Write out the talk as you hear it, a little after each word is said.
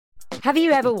Have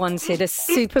you ever wanted a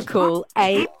super cool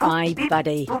AI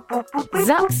buddy?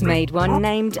 Zuck's made one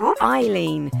named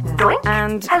Eileen.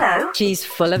 And she's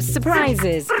full of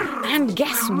surprises. And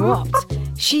guess what?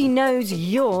 She knows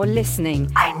you're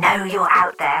listening. I know you're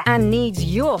out there. And needs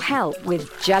your help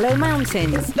with Jello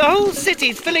Mountains. The whole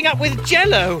city's filling up with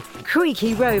Jello.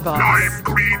 Creaky robots. I'm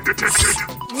green detected.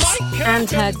 And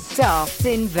her daft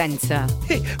inventor.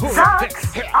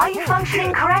 Zucks, are you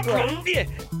functioning correctly?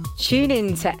 Tune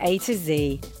in to A to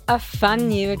Z, a fun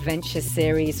new adventure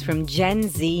series from Gen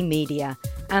Z Media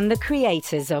and the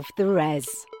creators of The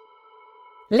Res.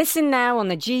 Listen now on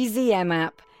the GZM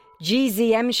app,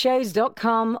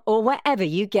 gzmshows.com, or wherever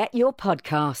you get your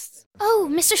podcasts. Oh,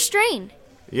 Mr. Strain.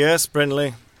 Yes,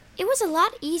 Brindley? It was a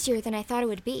lot easier than I thought it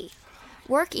would be.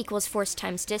 Work equals force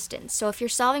times distance, so if you're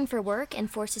solving for work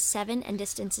and force is 7 and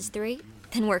distance is 3,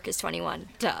 then work is 21.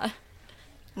 Duh.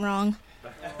 Wrong.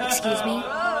 Excuse me?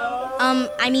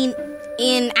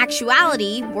 In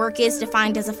actuality, work is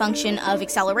defined as a function of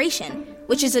acceleration,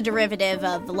 which is a derivative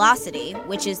of velocity,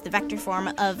 which is the vector form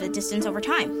of the distance over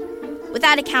time.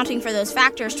 Without accounting for those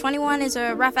factors, 21 is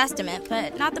a rough estimate,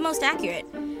 but not the most accurate.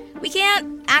 We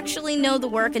can't actually know the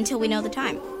work until we know the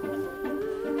time.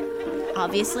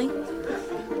 Obviously.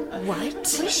 What? Why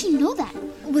does she know that?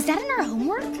 Was that in her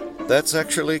homework? That's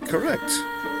actually correct.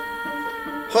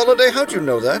 Holiday, how'd you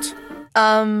know that?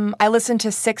 I listened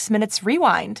to 6 Minutes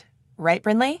Rewind. Right,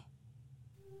 Brindley?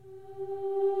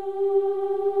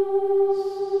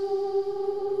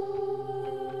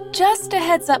 Just a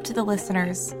heads up to the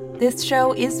listeners. This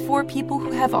show is for people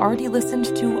who have already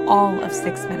listened to all of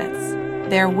 6 Minutes.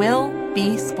 There will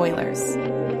be spoilers.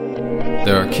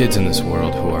 There are kids in this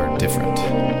world who are different.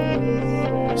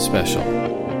 Special.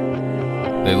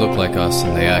 They look like us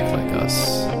and they act like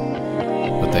us,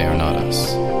 but they are not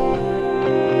us.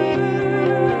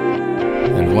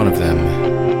 And one of them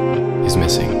is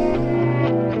missing.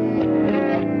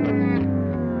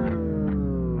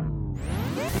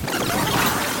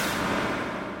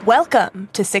 Welcome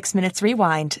to 6 Minutes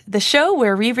Rewind, the show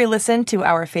where we re-listen to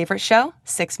our favorite show,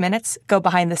 6 Minutes, go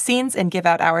behind the scenes and give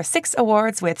out our 6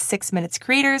 awards with 6 Minutes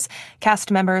creators, cast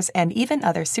members, and even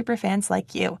other superfans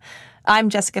like you. I'm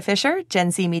Jessica Fisher, Gen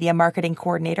Z Media Marketing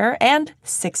Coordinator and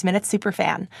 6 Minutes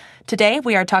Superfan. Today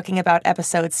we are talking about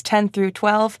episodes 10 through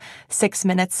 12, 6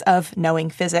 Minutes of Knowing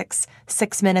Physics,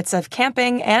 6 Minutes of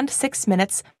Camping, and 6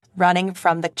 Minutes running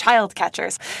from the child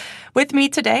catchers. With me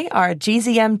today are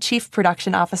GZM Chief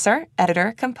Production Officer,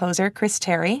 Editor, Composer Chris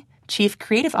Terry, Chief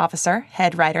Creative Officer,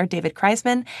 Head Writer David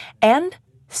Kreisman, and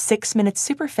 6 Minutes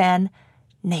Superfan,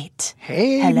 Nate.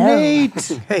 Hey, Hello.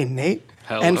 Nate. Hey, Nate.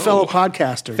 Hello. And fellow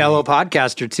podcaster. Fellow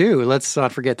podcaster, too. Let's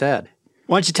not forget that.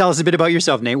 Why don't you tell us a bit about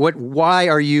yourself, Nate? Why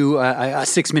are you a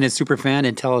 6 Minute Superfan,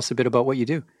 and tell us a bit about what you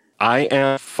do? I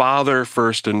am father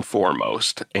first and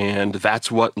foremost, and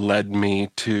that's what led me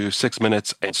to 6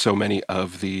 Minutes and so many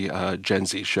of the Gen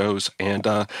Z shows. And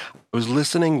I was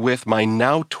listening with my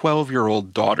now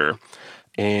 12-year-old daughter,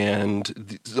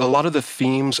 and a lot of the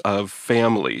themes of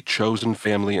family, chosen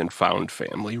family and found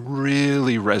family,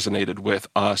 really resonated with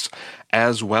us,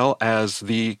 as well as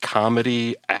the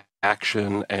comedy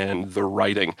action and the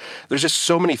writing. There's just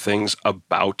so many things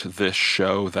about this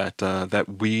show that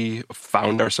we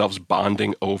found ourselves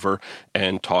bonding over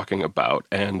and talking about.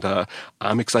 And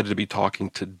I'm excited to be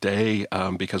talking today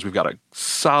because we've got a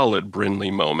solid Brindley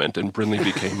moment, and Brindley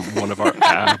became one of our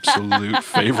absolute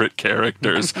favorite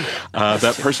characters.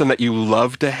 That person that you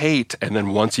love to hate, and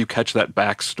then once you catch that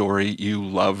backstory, you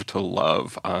love to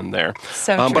love on there.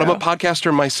 So true. But I'm a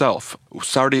podcaster myself.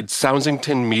 Started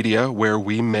Soundsington Media, where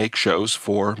we make shows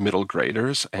for middle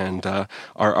graders, and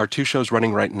our 2 shows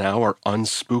running right now are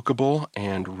Unspookable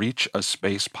and Reach a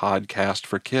Space podcast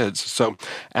for kids. So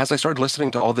as I started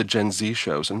listening to all the Gen Z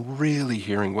shows and really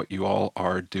hearing what you all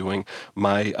are doing,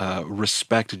 my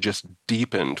respect just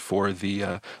deepened for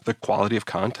the quality of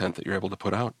content that you're able to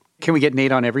put out. Can we get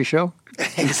Nate on every show?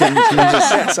 Can we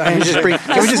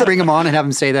just bring him on and have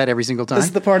him say that every single time? This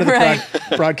is the part of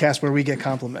the broadcast where we get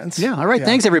compliments. Yeah, all right. Yeah.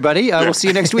 Thanks, everybody. We'll see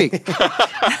you next week.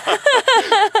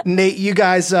 Nate, you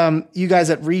guys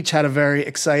at Reach had a very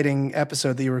exciting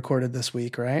episode that you recorded this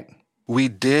week, right? We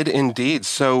did indeed.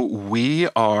 So we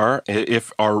are,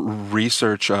 if our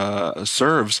research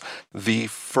serves, the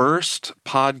first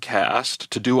podcast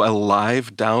to do a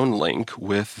live downlink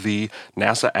with the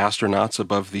NASA astronauts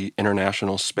above the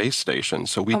International Space Station.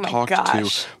 So we talked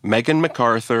to Megan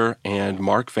MacArthur and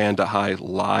Mark Vande Hei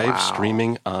live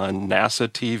streaming on NASA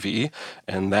TV,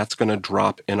 and that's going to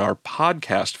drop in our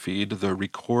podcast feed, the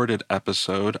recorded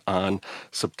episode on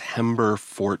September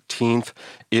 14th.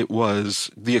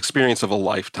 The experience experience of a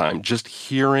lifetime. Just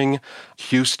hearing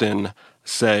Houston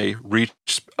say, reach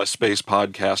a space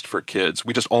podcast for kids.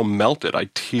 We just all melted. I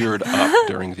teared up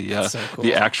during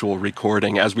the actual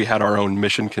recording as we had our own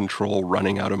mission control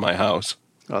running out of my house.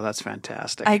 Oh, that's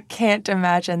fantastic. I can't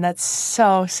imagine. That's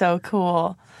so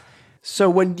cool.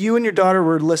 So when you and your daughter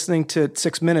were listening to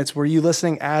 6 Minutes, were you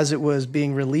listening as it was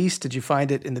being released? Did you find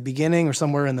it in the beginning or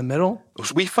somewhere in the middle?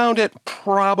 We found it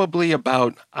probably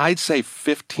about, I'd say,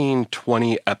 15,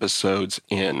 20 episodes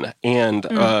in. And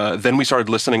then we started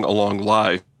listening along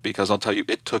live, because I'll tell you,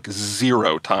 it took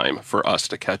 0 time for us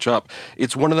to catch up.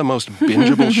 It's one of the most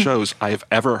bingeable shows I have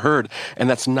ever heard. And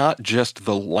that's not just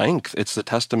the length. It's the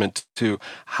testament to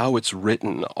how it's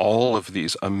written, all of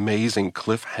these amazing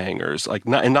cliffhangers,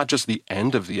 not just the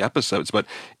end of the episodes, but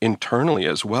internally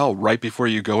as well. Right before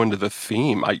you go into the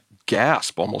theme, I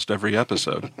gasp almost every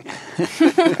episode.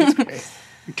 That's great.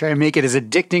 We try to make it as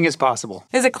addicting as possible.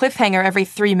 There's a cliffhanger every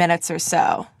 3 minutes or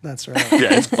so. That's right.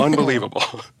 Yeah, it's unbelievable.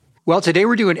 Well, today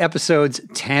we're doing episodes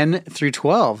 10 through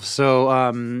 12.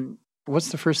 So what's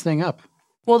the first thing up?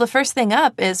 Well, the first thing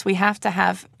up is we have to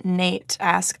have Nate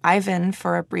ask Ivan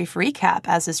for a brief recap,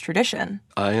 as is tradition.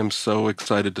 I am so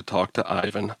excited to talk to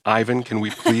Ivan. Ivan, can we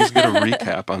please get a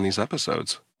recap on these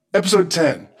episodes? Episode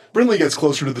 10. Brindley gets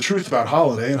closer to the truth about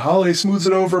Holiday, and Holiday smooths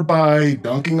it over by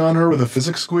dunking on her with a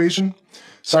physics equation.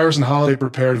 Cyrus and Holiday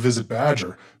prepare to visit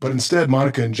Badger, but instead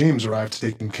Monica and James arrive to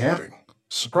take them camping.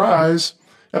 Surprise!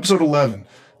 Episode 11.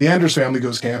 The Anders family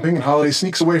goes camping, and Holiday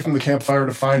sneaks away from the campfire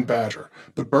to find Badger.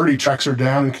 But Birdie tracks her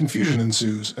down, and confusion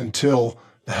ensues until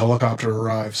the helicopter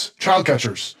arrives. Child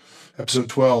catchers. Episode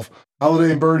 12.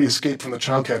 Holiday and Birdie escape from the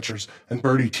child catchers, and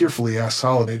Birdie tearfully asks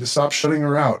Holiday to stop shutting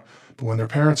her out. But when their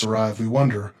parents arrive, we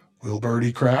wonder, will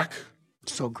Birdie crack?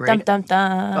 So great. Dum, dum,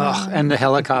 dum. Oh, and the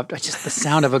helicopter. Just the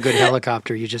sound of a good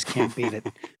helicopter. You just can't beat it.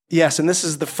 Yes, and this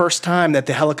is the first time that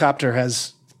the helicopter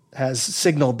has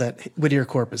signaled that Whittier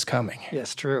Corp is coming.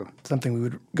 Yes, true. Something we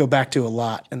would go back to a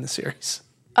lot in the series.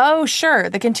 Oh, sure.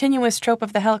 The continuous trope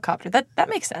of the helicopter. That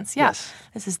makes sense. Yeah. Yes.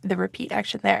 This is the repeat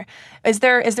action there. Is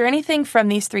there anything from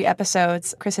these 3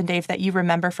 episodes, Chris and Dave, that you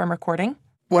remember from recording?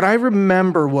 What I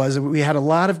remember was we had a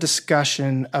lot of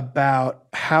discussion about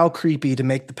how creepy to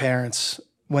make the parents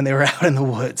when they were out in the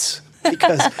woods.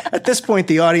 Because at this point,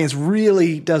 the audience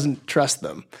really doesn't trust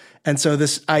them. And so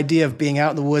this idea of being out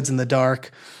in the woods in the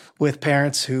dark with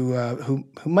parents who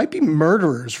might be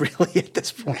murderers, really, at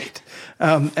this point.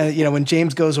 And, when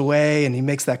James goes away and he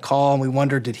makes that call, and we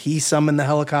wonder, did he summon the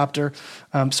helicopter?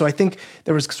 So I think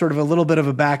there was sort of a little bit of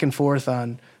a back and forth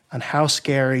on how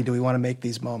scary do we want to make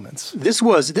these moments. This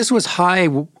was high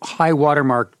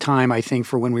watermark time, I think,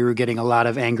 for when we were getting a lot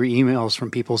of angry emails from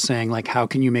people saying, like, how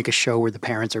can you make a show where the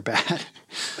parents are bad?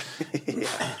 Yeah.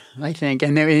 I think,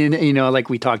 and like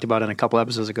we talked about in a couple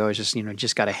episodes ago, it's just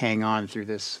just got to hang on through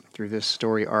this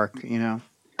story arc.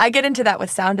 I get into that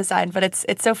with sound design, but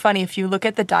it's so funny if you look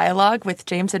at the dialogue with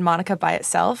James and Monica by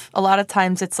itself. A lot of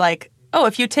times it's like, oh,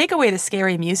 if you take away the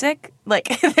scary music,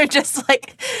 like they're just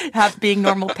like being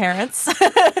normal parents.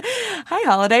 Hi,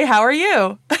 Holiday, how are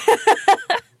you?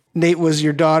 Nate, was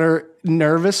your daughter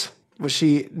nervous? Was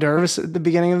she nervous at the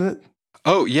beginning of it?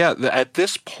 Oh, yeah. At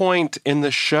this point in the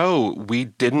show, we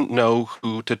didn't know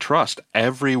who to trust.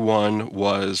 Everyone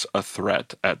was a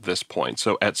threat at this point.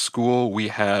 So at school, we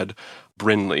had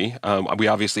Brindley. We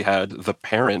obviously had the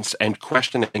parents and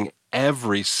questioning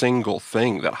every single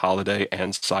thing that Holiday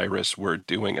and Cyrus were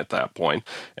doing at that point.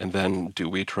 And then, do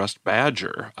we trust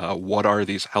Badger? What are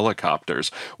these helicopters?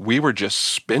 We were just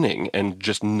spinning and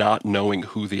just not knowing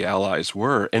who the allies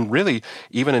were. And really,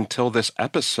 even until this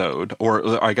episode,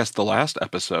 or I guess the last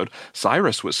episode,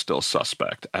 Cyrus was still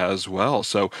suspect as well.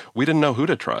 So we didn't know who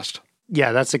to trust.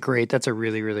 Yeah, that's a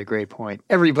really, really great point.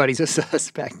 Everybody's a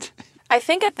suspect. I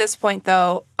think at this point,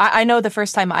 though, I know the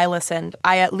first time I listened,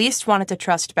 I at least wanted to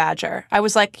trust Badger. I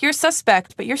was like, you're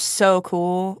suspect, but you're so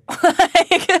cool.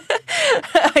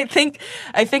 I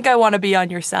think I want to be on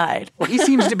your side. Well, he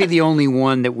seems to be the only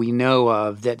one that we know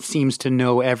of that seems to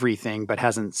know everything but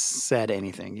hasn't said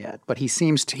anything yet. But he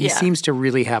seems to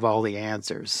really have all the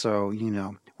answers. So,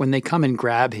 when they come and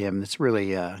grab him, it's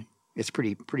really it's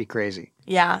pretty crazy.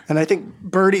 Yeah. And I think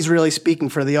Birdie's really speaking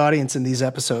for the audience in these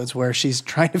episodes where she's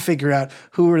trying to figure out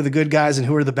who are the good guys and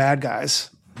who are the bad guys.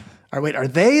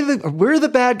 We're the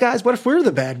bad guys? What if we're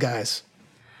the bad guys?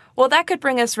 Well, that could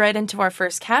bring us right into our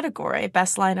first category,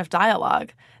 best line of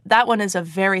dialogue. That one is a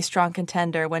very strong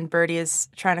contender when Birdie is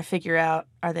trying to figure out,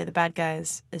 are they the bad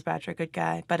guys? Is Badger a good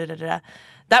guy?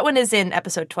 That one is in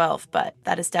episode 12, but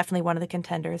that is definitely one of the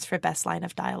contenders for best line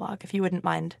of dialogue, if you wouldn't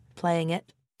mind playing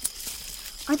it.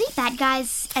 Are they bad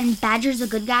guys and Badger's a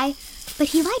good guy? But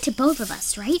he lied to both of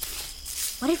us, right?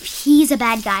 What if he's a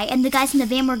bad guy and the guys in the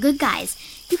van were good guys?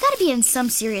 You gotta be in some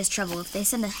serious trouble if they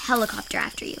send a helicopter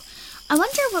after you. I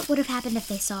wonder what would have happened if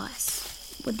they saw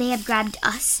us. Would they have grabbed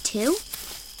us, too?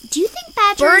 Do you think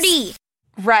Badger's... Birdie!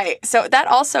 Right. So that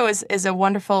also is a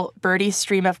wonderful Birdie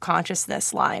stream of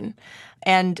consciousness line.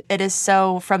 And it is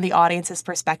so from the audience's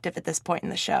perspective at this point in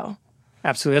the show.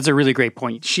 Absolutely. That's a really great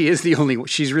point. She's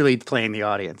really playing the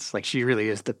audience. Like, she really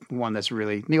is the one that's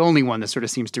really, the only one that sort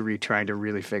of seems to be trying to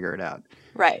really figure it out.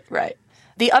 Right.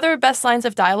 The other best lines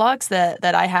of dialogues that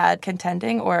I had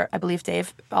contending, or I believe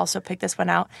Dave also picked this one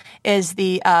out, is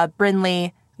the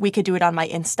Brinley, "We could do it on my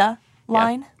Insta"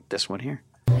 line. Yeah, this one here.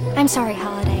 I'm sorry,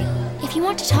 Holiday. If you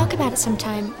want to talk about it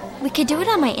sometime, we could do it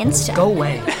on my Insta. Go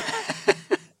away.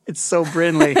 It's so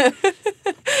Brinley.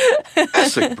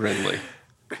 Classic Brinley.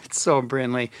 It's so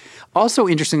Brinley. Also,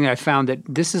 interestingly, I found that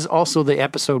this is also the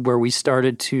episode where we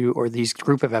started to, or these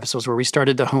group of episodes where we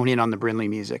started to hone in on the Brinley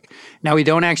music. Now, we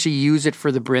don't actually use it for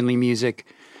the Brinley music,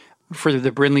 for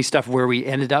the Brinley stuff where we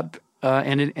ended up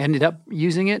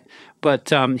using it. But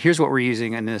here's what we're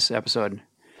using in this episode.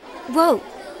 Whoa,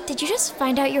 did you just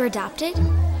find out you're adopted?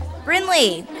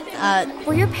 Brinley,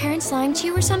 were your parents lying to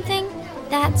you or something?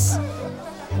 That's,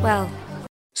 well...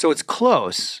 So it's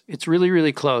close. It's really,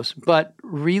 really close. But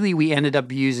really, we ended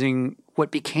up using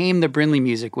what became the Brinley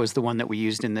music was the one that we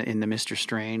used in the Mr.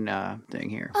 Strain thing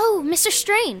here. Oh, Mr.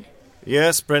 Strain.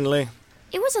 Yes, Brinley.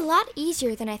 It was a lot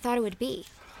easier than I thought it would be.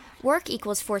 Work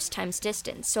equals force times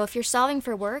distance. So if you're solving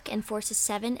for work and force is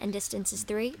 7 and distance is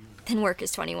 3, then work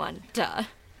is 21. Duh.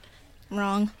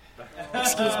 Wrong.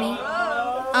 Excuse me?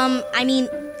 I mean,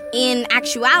 in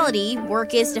actuality,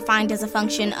 work is defined as a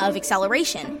function of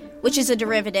acceleration, which is a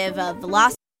derivative of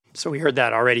velocity. So we heard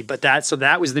that already, but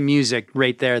that was the music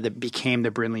right there that became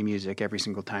the Brinley music every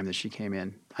single time that she came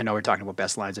in. I know we're talking about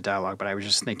best lines of dialogue, but I was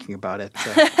just thinking about it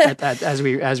as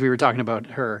we were talking about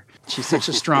her. She's such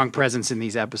a strong presence in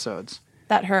these episodes.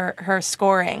 That her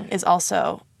scoring is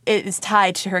also... It is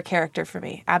tied to her character for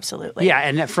me, absolutely. Yeah,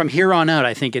 and from here on out,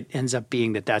 I think it ends up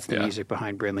being that's the music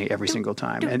behind Brinley every single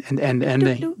time,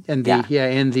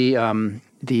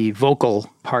 the vocal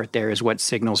part there is what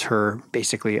signals her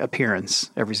basically appearance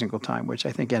every single time, which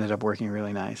I think ended up working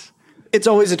really nice. It's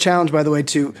always a challenge, by the way,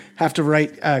 to have to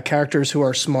write characters who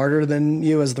are smarter than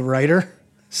you as the writer.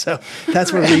 So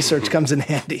that's where research comes in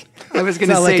handy. I was going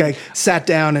to say, like I sat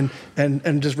down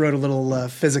and just wrote a little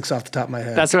physics off the top of my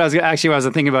head. That's what I was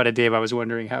thinking about it, Dave. I was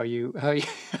wondering how you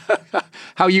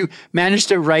how you managed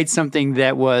to write something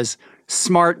that was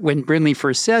smart when Brinley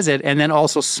first says it, and then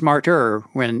also smarter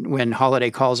when Holiday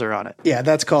calls her on it. Yeah,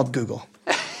 that's called Google.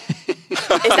 Is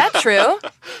that true?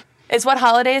 Is what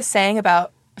Holiday is saying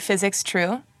about physics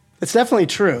true? It's definitely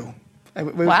true.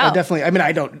 Wow.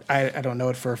 I don't know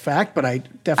it for a fact, but I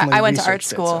definitely I went to art researched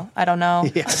school. it, so. I don't know.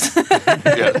 Yes.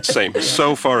 Yeah, same.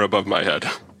 So far above my head.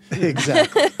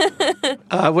 Exactly.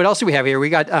 What else do we have here? We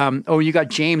got, you got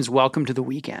James, Welcome to the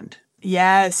Weekend.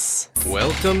 Yes.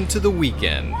 Welcome to the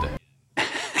weekend.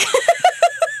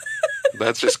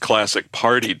 That's just classic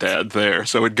party dad there.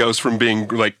 So it goes from being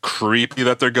like creepy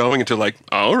that they're going to like,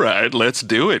 all right, let's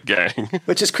do it, gang.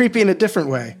 Which is creepy in a different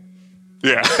way.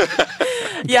 Yeah.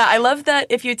 Yeah, I love that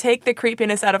if you take the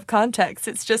creepiness out of context,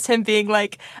 it's just him being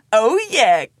like, oh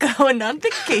yeah, going on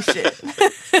vacation.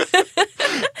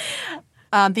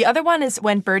 The other one is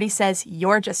when Birdie says,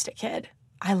 "You're just a kid."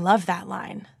 I love that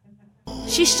line.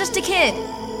 She's just a kid.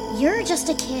 You're just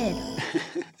a kid.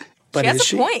 But she has is a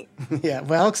she? point. Yeah,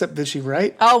 well, except is she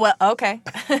right? Oh, well, okay.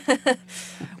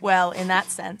 Well, in that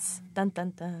sense. Dun,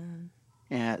 dun, dun.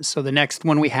 Yeah, so the next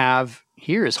one we have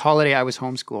here is Holiday, I Was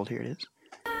Homeschooled. Here it is.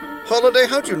 Holiday,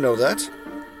 how'd you know that?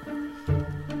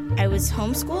 I was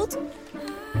homeschooled?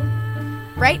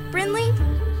 Right, Brinley?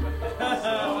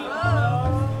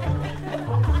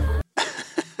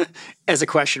 As a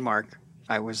question mark,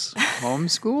 I was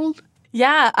homeschooled?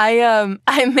 Yeah,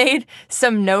 I made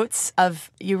some notes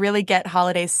of you really get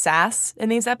Holiday's sass in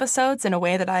these episodes in a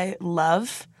way that I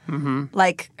love. Mm-hmm.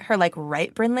 Like her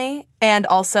right, Brinley, and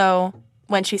also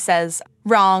when she says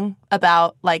wrong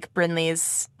about like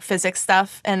Brinley's physics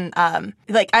stuff, and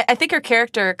I think her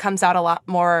character comes out a lot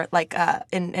more like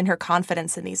in her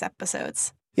confidence in these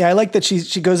episodes. Yeah, I like that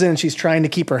she goes in and she's trying to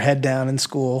keep her head down in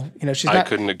school. You know, I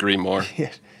couldn't agree more.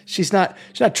 Yeah, she's not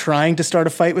trying to start a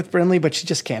fight with Brinley, but she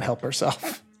just can't help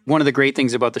herself. One of the great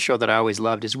things about the show that I always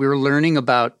loved is we were learning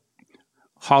about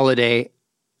Holiday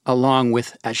along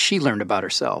with as she learned about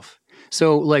herself.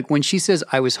 So like when she says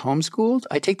I was homeschooled,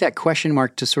 I take that question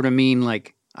mark to sort of mean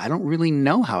like I don't really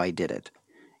know how I did it.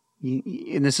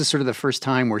 and this is sort of the first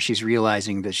time where she's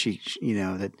realizing that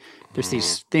that there's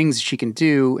these things she can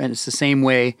do, and it's the same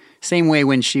way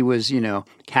when she was,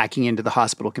 hacking into the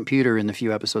hospital computer in the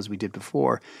few episodes we did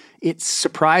before. It's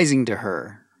surprising to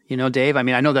her. Dave, I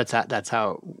mean, I know that's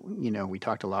how, we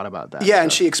talked a lot about that. Yeah, so.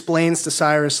 And she explains to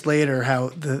Cyrus later how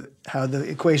the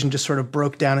equation just sort of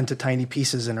broke down into tiny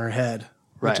pieces in her head,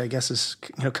 which I guess is,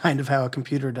 kind of how a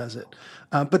computer does it.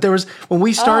 But when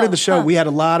we started the show, we had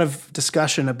a lot of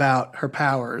discussion about her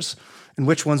powers and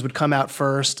which ones would come out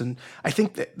first. And I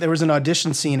think that there was an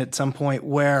audition scene at some point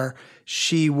where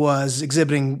she was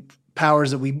exhibiting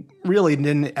powers that we really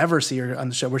didn't ever see her on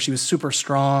the show, where she was super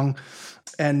strong.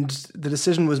 And the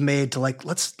decision was made to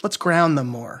let's ground them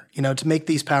more, to make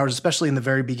these powers, especially in the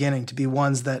very beginning, to be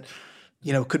ones that,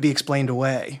 could be explained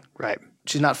away. Right.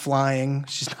 She's not flying.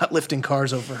 She's not lifting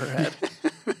cars over her head.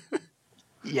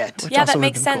 Yet. Yeah, that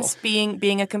makes sense, cool.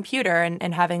 being a computer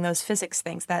and having those physics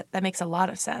things. That makes a lot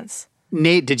of sense.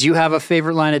 Nate, did you have a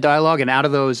favorite line of dialogue? And out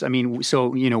of those, I mean, so,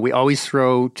 we always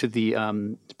throw to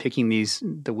the picking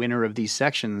the winner of these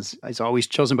sections is always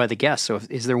chosen by the guest. So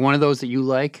is there one of those that you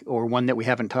like or one that we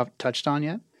haven't touched on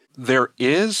yet? There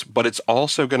is, but it's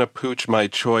also going to pooch my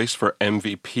choice for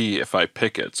MVP if I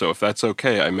pick it. So if that's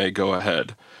okay, I may go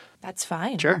ahead. That's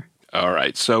fine. Sure. All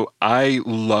right. So I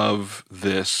love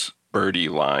this Birdie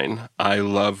line. I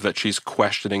love that she's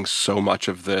questioning so much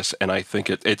of this, and I think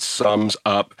it sums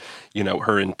up,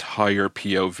 her entire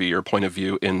POV or point of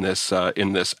view in this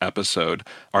episode.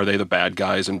 Are they the bad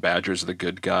guys and Badger's the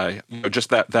good guy?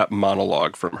 Just that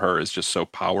monologue from her is just so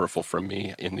powerful for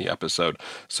me in the episode.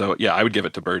 So yeah, I would give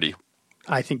it to Birdie.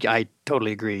 I think I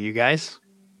totally agree. You guys?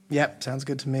 Yep, sounds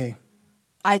good to me.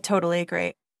 I totally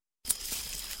agree.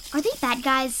 Are they bad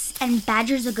guys and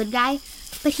Badger's a good guy?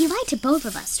 But he lied to both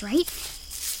of us, right?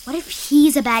 What if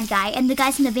he's a bad guy and the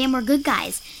guys in the van were good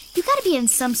guys? You gotta be in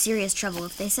some serious trouble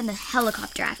if they send a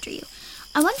helicopter after you.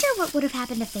 I wonder what would have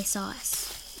happened if they saw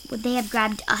us. Would they have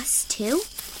grabbed us, too?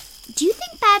 Do you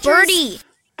think Badger's... Birdie!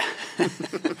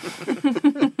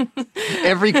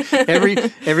 every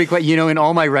in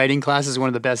all my writing classes, one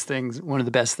of the best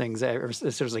things ever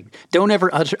is don't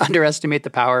ever underestimate the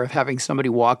power of having somebody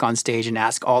walk on stage and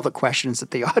ask all the questions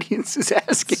that the audience is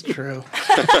asking. It's true.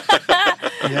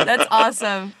 Yep. That's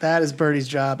awesome. That is Birdie's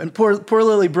job. And poor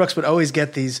Lily Brooks would always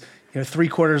get these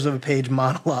 3/4 of a page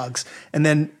monologues, and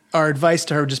then our advice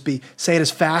to her would just be, say it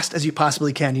as fast as you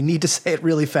possibly can. You need to say it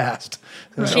really fast.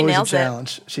 It's always a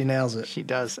challenge. She nails it. She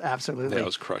does, absolutely. That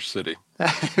was Crush City.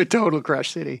 Total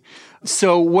Crush City.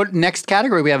 So what next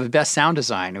category we have is Best Sound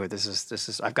Design. Oh, this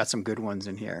is I've got some good ones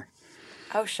in here.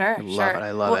 Oh, sure.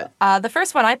 I love it. The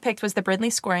first one I picked was the Brindley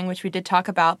scoring, which we did talk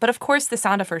about. But of course, the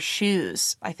sound of her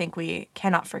shoes, I think we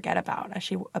cannot forget about as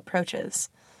she approaches.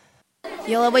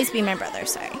 You'll always be my brother,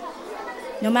 sorry.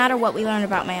 No matter what we learn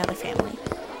about my other family.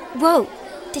 Whoa,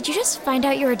 did you just find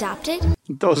out you're adopted?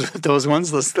 Those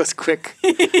ones, those quick,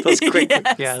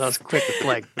 yes. Yeah, those quick,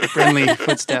 Brindley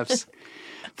footsteps.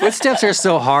 Footsteps are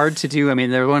so hard to do. I mean,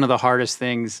 they're one of the hardest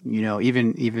things,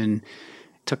 even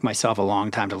took myself a long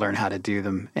time to learn how to do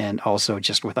them. And also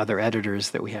just with other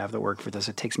editors that we have that work for this,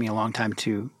 it takes me a long time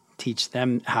to teach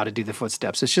them how to do the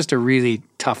footsteps. It's just a really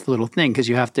tough little thing because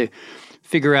you have to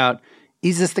figure out,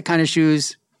 is this the kind of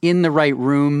shoes in the right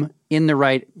room, in the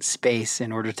right space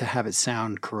in order to have it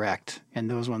sound correct. And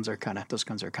those ones are kind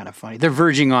of funny. They're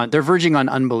verging on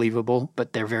unbelievable,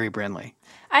 but they're very Brindley.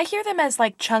 I hear them as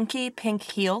chunky pink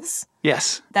heels.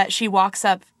 Yes. That she walks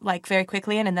up very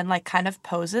quickly and then kind of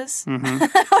poses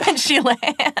when she lands.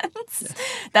 Yeah.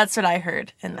 That's what I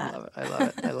heard in that.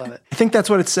 I love it. I think that's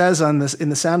what it says in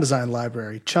the sound design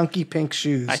library. Chunky pink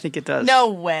shoes. I think it does. No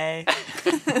way.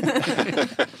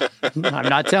 I'm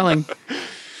not telling.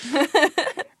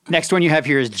 Next one you have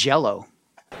here is Jell-O.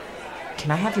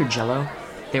 Can I have your Jell-O?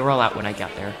 They were all out when I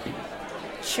got there.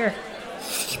 Sure.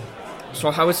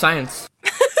 So how was science?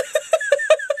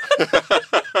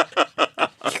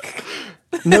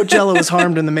 No Jell-O was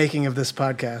harmed in the making of this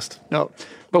podcast. No,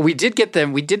 but we did get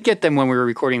them. We did get them when we were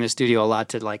recording in the studio a lot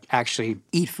to actually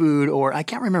eat food, or I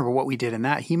can't remember what we did in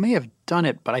that. He may have done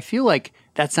it, but I feel like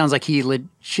that sounds like he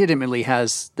legitimately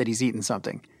has that he's eaten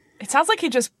something. It sounds like he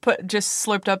just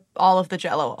slurped up all of the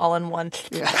Jell-O all in one.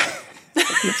 Yeah.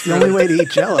 It's the only way to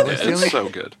eat Jell-O. It's so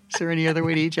good. Is there any other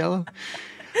way to eat Jell-O?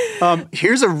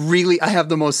 Here's I have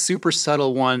the most super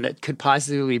subtle one that could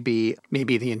possibly be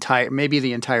maybe the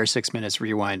entire 6 Minutes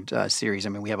Rewind series. I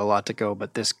mean, we have a lot to go,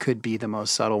 but this could be the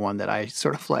most subtle one that I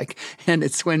sort of like. And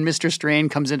it's when Mr. Strain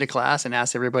comes into class and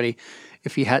asks everybody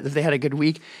if they had a good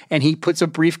week, and he puts a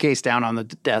briefcase down on the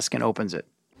desk and opens it.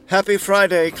 Happy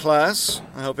Friday, class.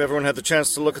 I hope everyone had the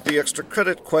chance to look at the extra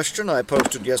credit question I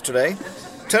posted yesterday.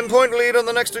 10-point lead on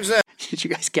the next exam. Did you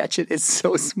guys catch it? It's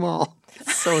so small.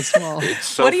 So small. It's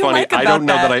so funny. I don't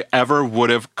know that I ever would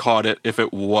have caught it if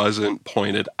it wasn't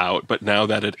pointed out, but now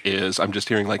that it is, I'm just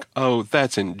hearing like, oh,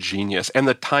 that's ingenious. And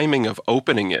the timing of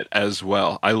opening it as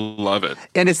well. I love it.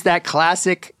 And it's that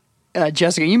classic,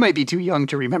 Jessica, you might be too young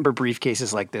to remember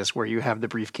briefcases like this, where you have the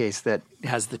briefcase that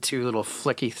has the two little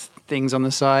flicky things on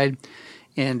the side,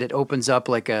 and it opens up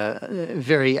like a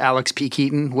very Alex P.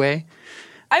 Keaton way.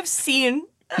 I've seen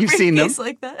You've seen them?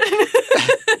 like that.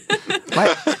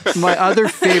 my other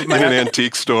favorite... In an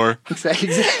antique store. Exactly.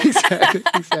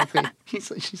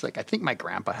 She's like, I think my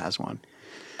grandpa has one.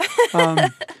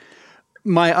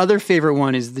 My other favorite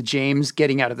one is the James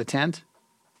getting out of the tent.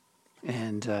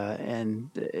 And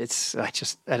it's, I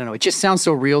don't know, it just sounds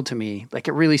so real to me. Like,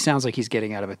 it really sounds like he's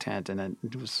getting out of a tent, and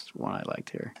it was one I liked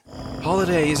here.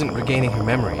 Holiday isn't regaining her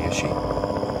memory, is she?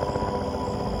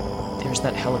 There's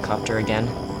that helicopter again.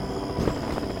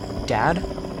 Dad?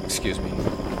 Excuse me.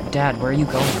 Dad, where are you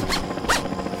going?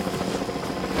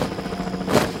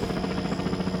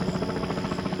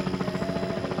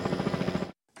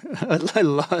 I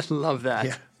love that.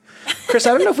 Yeah. Chris, I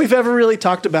don't know if we've ever really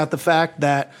talked about the fact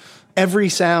that every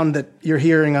sound that you're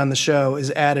hearing on the show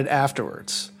is added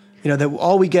afterwards. You know, that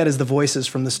all we get is the voices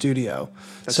from the studio.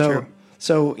 That's true.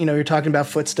 So, you know, you're talking about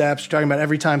footsteps, you're talking about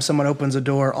every time someone opens a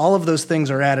door, all of those things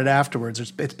are added afterwards.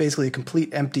 It's basically a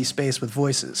complete empty space with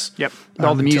voices. Yep.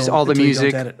 All the music. All the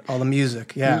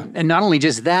music, yeah. And not only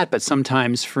just that, but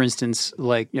sometimes, for instance,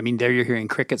 like, I mean, there you're hearing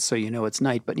crickets, so you know it's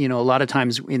night. But, you know, a lot of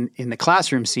times in the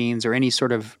classroom scenes or any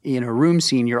sort of, in a room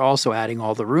scene, you're also adding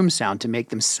all the room sound to make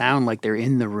them sound like they're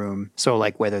in the room. So,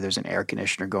 like, whether there's an air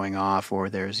conditioner going off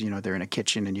or there's, you know, they're in a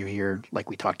kitchen and you hear, like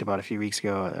we talked about a few weeks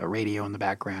ago, a radio in the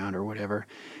background or whatever.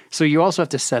 So you also have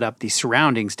to set up these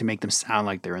surroundings to make them sound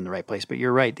like they're in the right place. But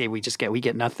you're right, Dave, we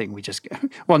get nothing. We just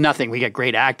nothing. We get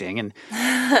great acting and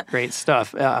great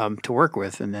stuff to work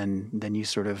with. And then you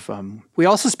sort of we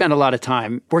also spend a lot of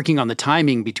time working on the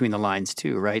timing between the lines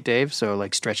too, right, Dave? So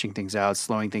like stretching things out,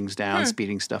 slowing things down,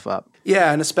 speeding stuff up.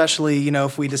 Yeah, and especially, you know,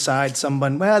 if we decide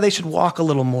someone, well, they should walk a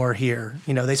little more here.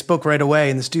 You know, they spoke right away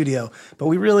in the studio, but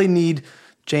we really need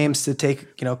James to take,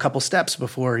 you know, a couple steps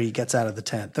before he gets out of the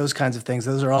tent. Those kinds of things.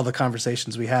 Those are all the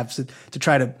conversations we have to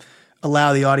try to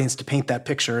allow the audience to paint that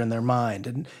picture in their mind.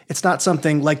 And it's not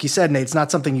something, like you said, Nate, it's not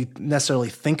something you necessarily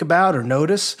think about or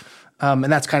notice. And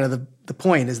that's kind of the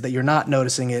point, is that you're not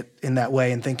noticing it in that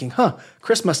way and thinking,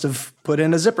 Chris must have put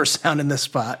in a zipper sound in this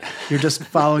spot. You're just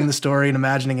following the story and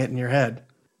imagining it in your head.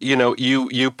 You know,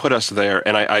 you put us there,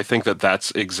 and I think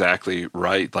that's exactly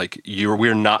right. Like,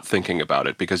 we're not thinking about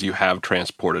it because you have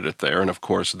transported it there, and of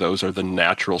course, those are the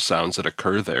natural sounds that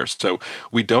occur there. So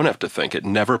we don't have to think. It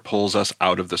never pulls us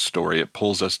out of the story. It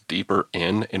pulls us deeper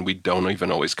in, and we don't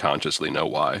even always consciously know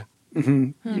why.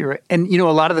 Mm-hmm. You're right. And, you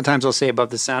know, a lot of the times I'll say about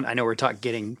the sound, I know we're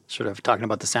talking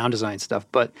about the sound design stuff,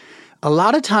 but a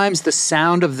lot of times the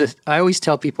sound of I always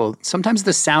tell people, sometimes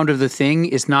the sound of the thing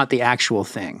is not the actual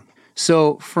thing.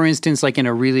 So, for instance, like in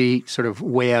a really sort of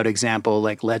way out example,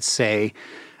 like let's say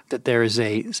that there is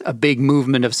a big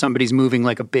movement of somebody's moving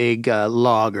like a big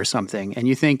log or something, and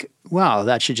you think, wow,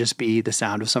 that should just be the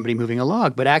sound of somebody moving a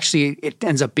log. But actually, it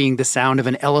ends up being the sound of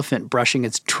an elephant brushing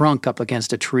its trunk up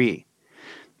against a tree.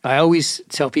 I always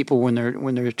tell people when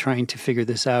they're trying to figure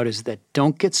this out is that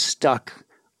don't get stuck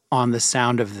on the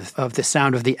sound of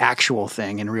the actual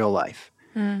thing in real life,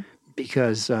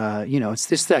 because you know, it's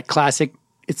just that classic.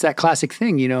 It's that classic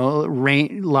thing, you know,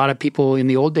 rain. A lot of people in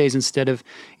the old days, instead of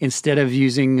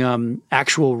using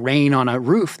actual rain on a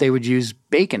roof, they would use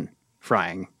bacon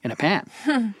frying in a pan.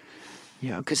 You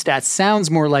know, because that sounds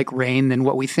more like rain than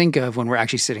what we think of when we're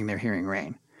actually sitting there hearing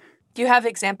rain. Do you have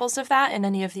examples of that in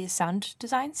any of these sound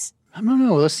designs? I don't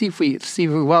know. Let's see if we.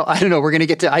 Well, I don't know. We're going to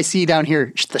get to. I see down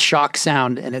here the shock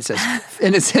sound, and it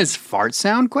says fart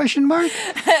sound ?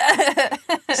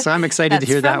 So I'm excited to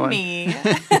hear that one. Me.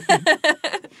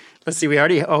 Let's see. We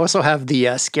already also have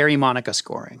the Scary Monica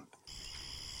scoring.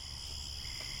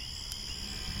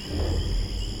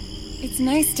 It's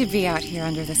nice to be out here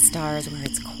under the stars where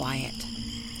it's quiet.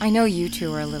 I know you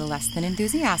two are a little less than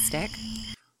enthusiastic.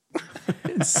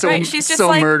 It's so, right, she's just so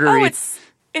like, murdery. Oh,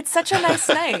 it's such a nice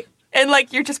night. And,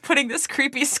 like, you're just putting this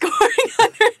creepy scoring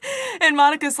under. And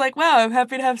Monica's like, wow, I'm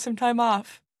happy to have some time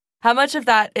off. How much of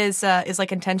that is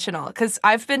like, intentional? Because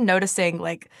I've been noticing,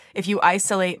 like, if you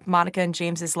isolate Monica and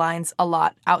James's lines a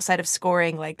lot outside of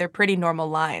scoring, like, they're pretty normal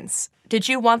lines. Did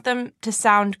you want them to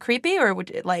sound creepy, or would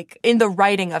it, like, in the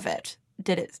writing of it,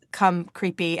 did it come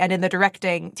creepy? And in the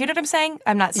directing, do you know what I'm saying?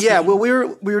 I'm not seeing. Yeah, well, we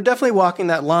were definitely walking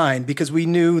that line because we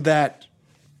knew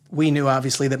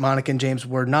obviously that Monica and James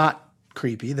were not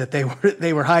creepy, that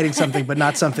they were hiding something, but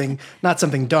not something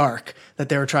dark, that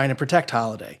they were trying to protect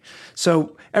Holiday.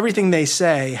 So everything they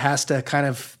say has to kind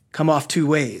of come off two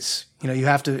ways. You know, you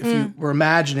have to, if you were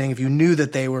imagining, if you knew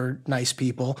that they were nice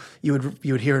people, you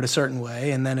would hear it a certain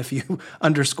way. And then if you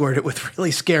underscored it with really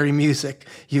scary music,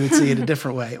 you would see it a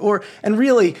different way. And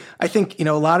really, I think,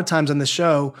 a lot of times on this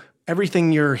show,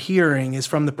 everything you're hearing is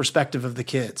from the perspective of the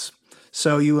kids.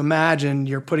 So you imagine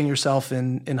you're putting yourself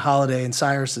in Holiday and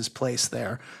Cyrus's place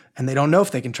there, and they don't know if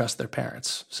they can trust their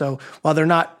parents. So while they're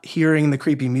not hearing the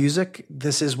creepy music,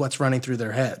 this is what's running through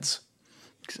their heads.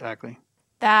 Exactly.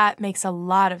 That makes a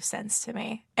lot of sense to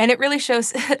me. And it really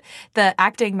shows the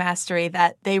acting mastery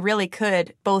that they really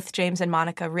could, both James and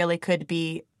Monica really could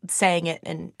be saying it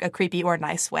in a creepy or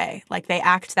nice way. Like they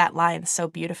act that line so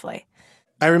beautifully.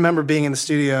 I remember being in the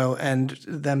studio and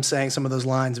them saying some of those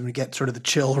lines and we get sort of the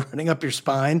chill running up your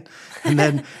spine.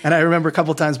 And I remember a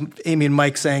couple of times Amy and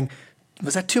Mike saying,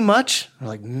 "Was that too much?" We're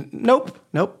like,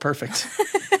 nope, perfect.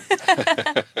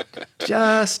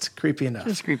 Just creepy enough.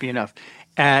 Just creepy enough.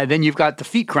 Then you've got the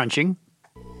feet crunching.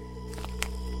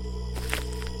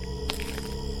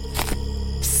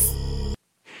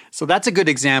 So that's a good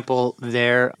example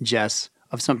there, Jess,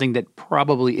 of something that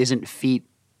probably isn't feet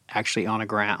actually on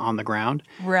the ground.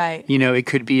 Right. It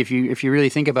could be, if you really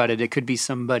think about it, it could be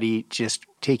somebody just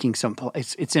taking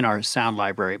it's in our sound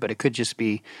library, but it could just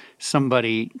be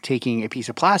somebody taking a piece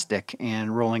of plastic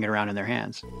and rolling it around in their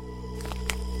hands.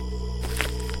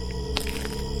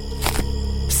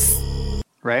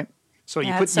 Right? So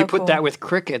you put that with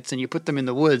crickets and you put them in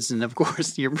the woods, and of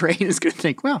course your brain is going to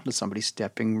think, well, somebody's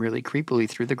stepping really creepily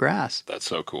through the grass. That's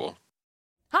so cool.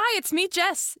 Hi, it's me,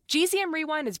 Jess. GZM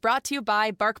Rewind is brought to you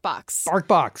by BarkBox.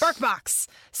 BarkBox.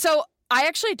 So I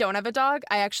actually don't have a dog.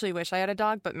 I actually wish I had a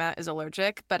dog, but Matt is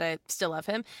allergic, but I still love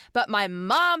him. But my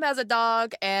mom has a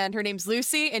dog, and her name's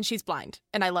Lucy, and she's blind,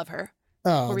 and I love her.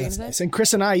 Oh, that's nice. And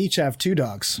Chris and I each have 2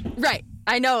 dogs. Right.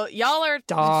 I know. Y'all are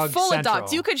Dog full Central. of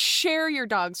dogs. You could share your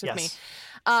dogs with me.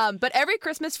 But every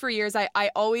Christmas for years,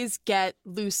 I always get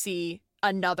Lucy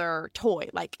another toy,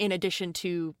 like in addition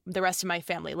to the rest of my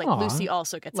family. Like Lucy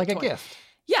also gets like a toy. a gift.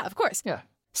 Yeah, of course. Yeah.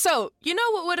 So, you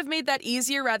know what would have made that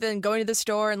easier rather than going to the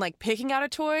store and like picking out a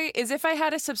toy is if I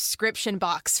had a subscription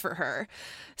box for her.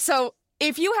 So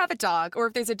if you have a dog, or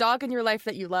if there's a dog in your life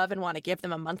that you love and want to give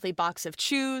them a monthly box of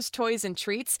chews, toys, and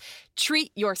treats,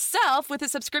 treat yourself with a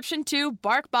subscription to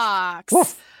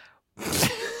BarkBox.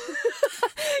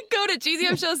 Go to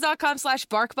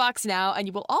gzmshows.com/BarkBox now, and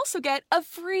you will also get a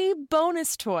free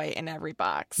bonus toy in every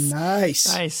box.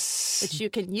 Nice. Which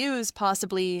you can use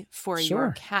possibly for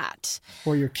your cat.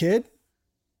 Or your kid?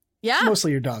 Yeah. Mostly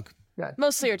your dog. Yeah.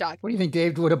 Mostly your dog. What do you think,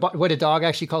 Dave? Would a dog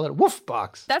actually call it a woof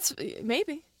box? That's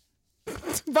maybe.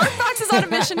 BarkBox is on a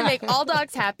mission to make all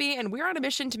dogs happy, and we're on a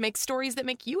mission to make stories that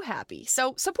make you happy.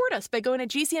 So support us by going to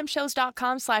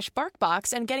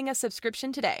gzmshows.com/BarkBox and getting a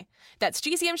subscription today. That's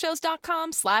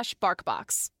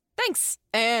gzmshows.com/BarkBox. Thanks,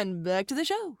 and back to the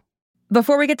show.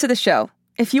 Before we get to the show,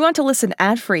 if you want to listen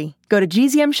ad-free, go to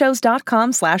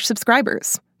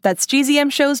gzmshows.com/subscribers. That's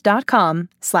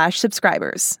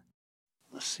gzmshows.com/subscribers.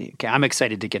 Let's see. Okay, I'm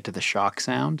excited to get to the shock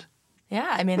sound. Yeah,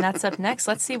 I mean, that's up next.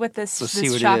 Let's see what this Let's see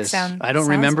what shock it is. sound I don't sounds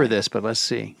remember like. this, but let's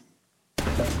see.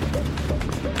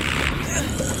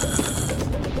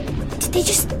 Did they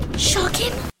just shock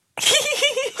him?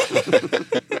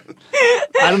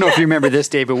 I don't know if you remember this,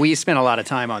 Dave, but we spent a lot of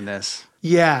time on this.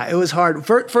 Yeah, it was hard.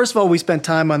 First of all, we spent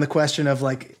time on the question of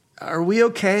like, are we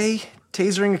okay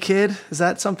tasering a kid? Is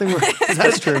that something?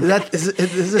 That's true.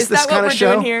 Is this kind of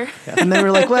show? Doing here? And then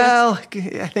we're like, well,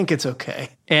 I think it's okay.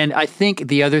 And I think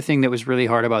the other thing that was really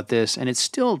hard about this, and it's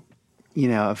still,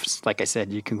 like I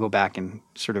said, you can go back and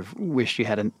sort of wish you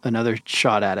had another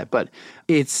shot at it, but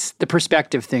it's the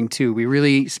perspective thing too. We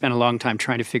really spent a long time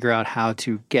trying to figure out how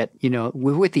to get,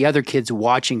 with the other kids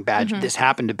watching Badger, this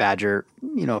happened to Badger,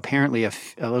 apparently a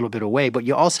little bit away, but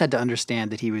you also had to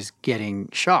understand that he was getting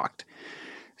shocked.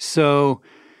 So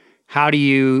how do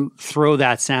you throw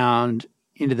that sound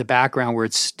into the background where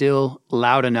it's still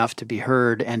loud enough to be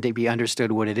heard and to be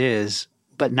understood what it is,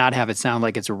 but not have it sound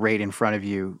like it's right in front of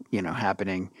you,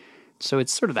 happening? So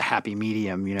it's sort of the happy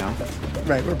medium,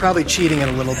 Right. We're probably cheating it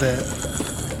a little bit.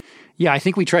 Yeah, I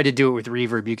think we tried to do it with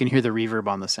reverb. You can hear the reverb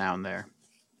on the sound there.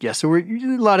 Yeah, so a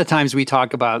lot of times we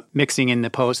talk about mixing in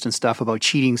the post and stuff about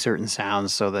cheating certain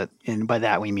sounds so that, and by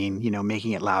that we mean,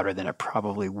 making it louder than it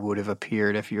probably would have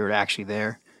appeared if you were actually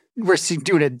there. We're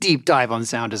doing a deep dive on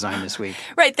sound design this week.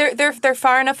 Right. They're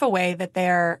far enough away that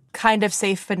they're kind of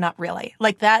safe, but not really.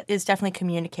 Like that is definitely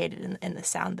communicated in the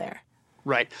sound there.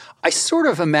 Right. I sort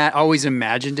of always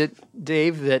imagined it,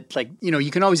 Dave, that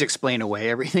you can always explain away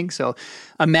everything. So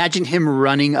imagine him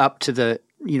running up to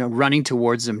running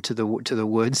towards them to the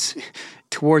woods,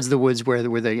 towards the woods where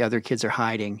the other kids are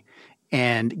hiding,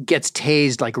 and gets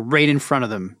tased like right in front of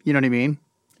them. You know what I mean?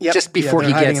 Yep. Just before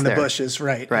he hiding gets in there. The bushes,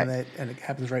 right? Right. And it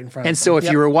happens right in front. And of so them.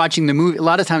 if you were watching the movie, a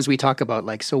lot of times we talk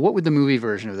about so what would the movie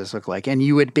version of this look like? And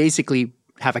you would basically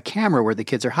have a camera where the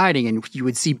kids are hiding, and you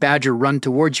would see Badger run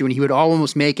towards you, and he would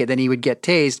almost make it. Then he would get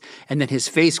tased, and then his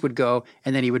face would go,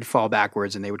 and then he would fall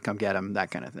backwards, and they would come get him. That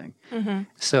kind of thing. Mm-hmm.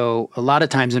 So a lot of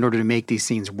times, in order to make these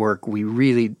scenes work, we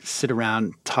really sit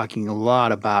around talking a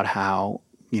lot about how.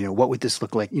 What would this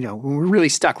look like? When we're really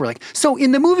stuck, we're like, so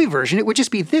in the movie version, it would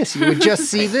just be this. You would just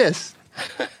see this.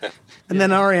 And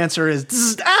then our answer is,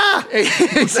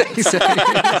 Exactly.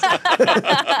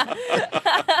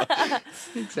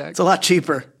 It's a lot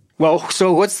cheaper. Well,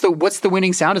 so what's the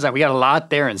winning sound design? We got a lot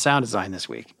there in sound design this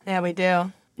week. Yeah, we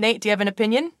do. Nate, do you have an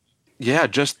opinion? Yeah,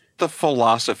 just the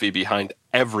philosophy behind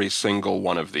every single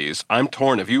one of these. I'm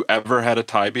torn. Have you ever had a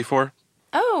tie before?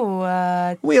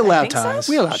 Oh, we allow ties.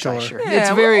 We allow ties, sure. Yeah,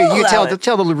 it's very, we'll tell allow it.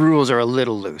 the rules are a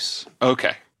little loose.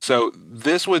 Okay. So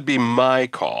this would be my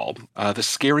call, the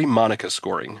scary Monica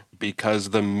scoring,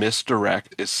 because the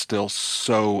misdirect is still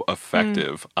so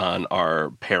effective on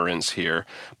our parents here.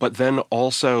 But then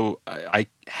also, I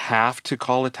have to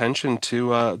call attention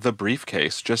to the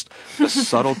briefcase, just the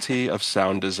subtlety of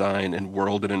sound design and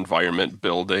world and environment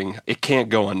building. It can't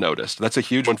go unnoticed. That's a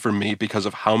huge one for me because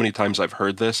of how many times I've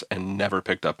heard this and never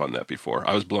picked up on that before.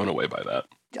 I was blown away by that.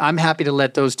 I'm happy to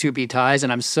let those two be ties,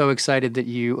 and I'm so excited that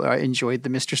you enjoyed the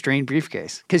Mr. Strain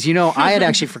briefcase. Because, I had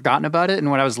actually forgotten about it,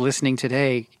 and when I was listening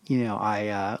today,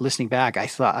 listening back,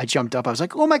 I jumped up. I was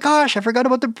like, oh my gosh, I forgot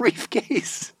about the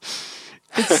briefcase.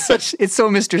 It's so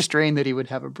Mr. Strain that he would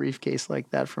have a briefcase like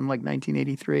that from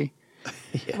 1983.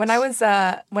 Yes. When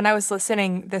I was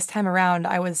listening this time around,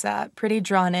 I was pretty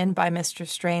drawn in by Mr.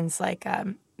 Strain's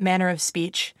manner of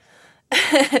speech.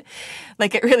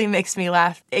 It really makes me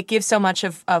laugh. It gives so much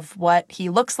of what he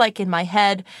looks like in my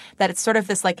head that it's sort of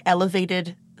this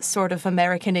elevated sort of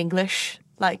American English,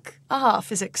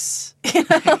 physics.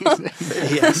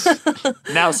 Yes.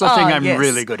 Now something I'm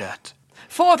really good at.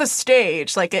 For the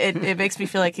stage. It makes me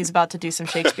feel like he's about to do some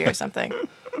Shakespeare or something.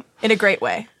 In a great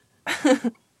way.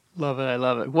 Love it. I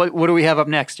love it. What do we have up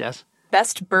next, Jess?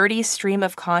 Best Birdie Stream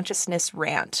of Consciousness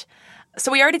Rant. So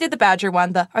we already did the Badger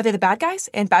one. Are they the bad guys?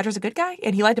 And Badger's a good guy?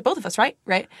 And he lied to both of us, right?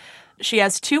 Right. She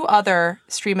has two other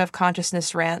stream of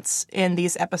consciousness rants in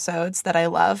these episodes that I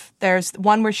love. There's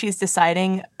one where she's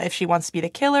deciding if she wants to be the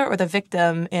killer or the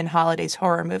victim in Holiday's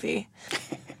horror movie.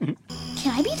 Can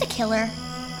I be the killer?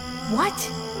 What?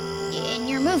 In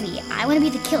your movie, I want to be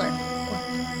the killer.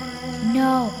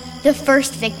 No, the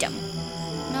first victim.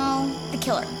 No, the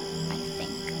killer, I think.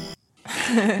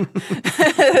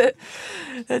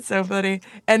 That's so funny.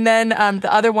 And then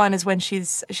the other one is when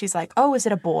she's like, oh, is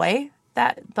it a boy?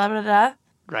 That blah, blah, blah.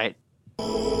 Right.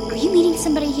 Are you meeting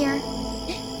somebody here?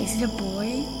 Is it a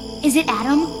boy? Is it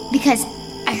Adam? Because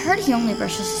I heard he only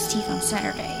brushes his teeth on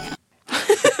Saturday.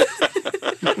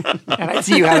 And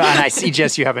I see,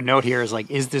 Jess, you have a note here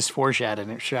is this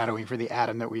foreshadowing for the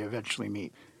Adam that we eventually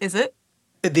meet? Is it?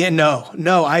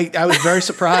 No. I was very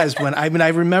surprised when I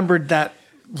remembered that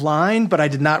line, but I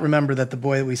did not remember that the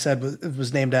boy that we said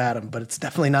was named Adam, but it's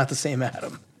definitely not the same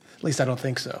Adam. At least I don't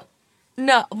think so.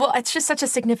 No, well, it's just such a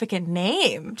significant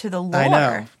name to the lore I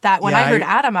know. that when I heard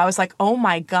Adam, I was like, oh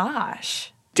my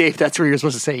gosh. Dave, that's where you're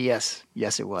supposed to say yes.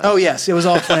 Yes, it was. Oh, yes. It was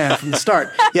all planned from the start.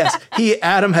 Yes.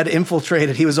 Adam had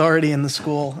infiltrated. He was already in the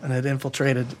school and had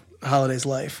infiltrated Holiday's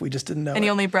life. We just didn't know And he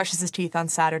only brushes his teeth on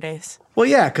Saturdays. Well,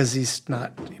 yeah, because he's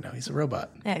not, he's a robot.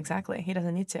 Yeah, exactly. He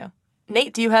doesn't need to.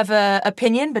 Nate, do you have an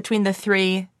opinion between the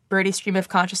three Birdie Stream of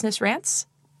Consciousness rants?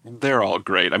 They're all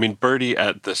great. Birdie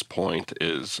at this point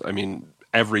is,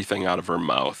 everything out of her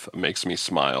mouth makes me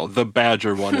smile. The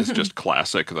Badger one is just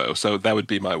classic, though, so that would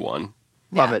be my one.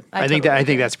 Love it. I think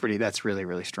that's really,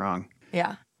 really strong.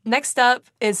 Yeah. Next up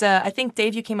is, I think,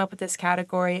 Dave, you came up with this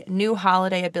category, new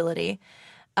Holiday ability.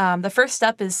 The first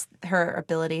step is her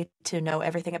ability to know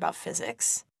everything about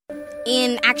physics.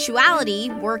 In actuality,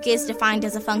 work is defined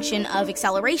as a function of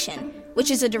acceleration, which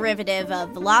is a derivative of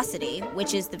velocity,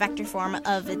 which is the vector form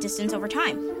of the distance over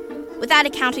time. Without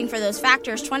accounting for those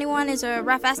factors, 21 is a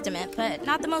rough estimate, but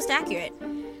not the most accurate.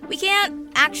 We can't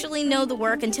actually know the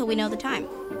work until we know the time.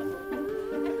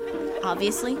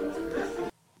 Obviously.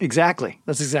 Exactly.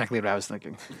 That's exactly what I was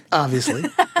thinking. Obviously.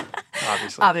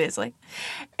 Obviously.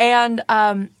 And,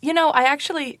 I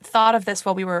actually thought of this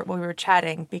while we were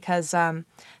chatting because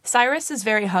Cyrus is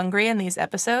very hungry in these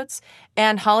episodes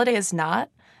and Holiday is not.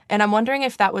 And I'm wondering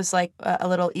if that was like a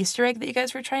little Easter egg that you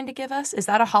guys were trying to give us. Is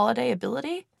that a Holiday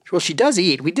ability? Well, she does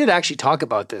eat. We did actually talk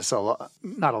about this a lot.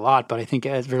 Not a lot, but I think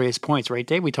at various points, right,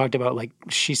 Dave? We talked about, like,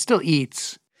 she still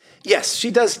eats. Yes, she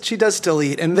does. She does still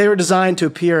eat, and they were designed to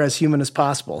appear as human as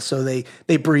possible. So they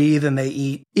breathe and they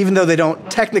eat, even though they don't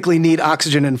technically need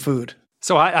oxygen and food.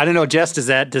 So I don't know, Jess. Does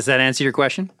that answer your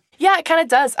question? Yeah, it kind of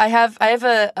does. I have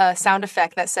a sound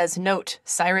effect that says "Note: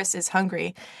 Cyrus is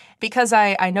hungry," because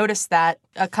I noticed that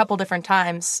a couple different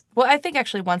times. Well, I think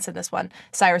actually once in this one,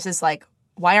 Cyrus is like,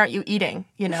 "Why aren't you eating?"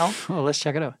 You know. Well, let's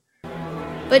check it out.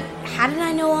 But how did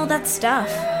I know all that stuff?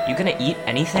 You gonna eat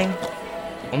anything?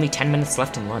 Only 10 minutes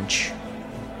left in lunch.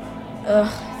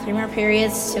 Ugh, 3 more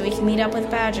periods so we can meet up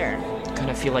with Badger.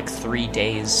 Gonna feel like 3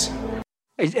 days.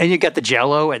 And you got the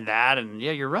Jell-O and that, and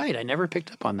yeah, you're right. I never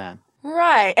picked up on that.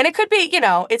 Right. And it could be,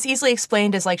 it's easily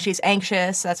explained as like she's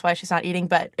anxious, that's why she's not eating.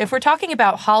 But if we're talking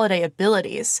about Holiday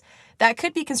abilities, that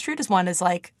could be construed as one as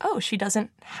like, oh, she doesn't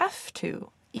have to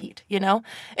eat,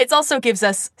 It also gives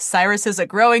us Cyrus is a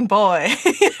growing boy,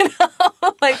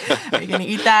 Like, are you going to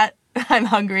eat that? I'm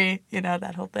hungry,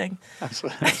 that whole thing.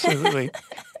 Absolutely.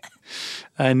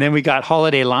 And then we got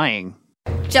Holiday lying.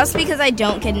 Just because I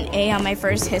don't get an A on my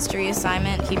first history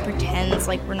assignment, he pretends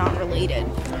like we're not related.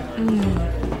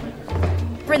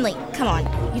 Brindley, come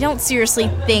on. You don't seriously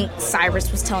think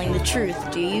Cyrus was telling the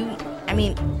truth, do you? I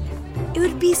mean, it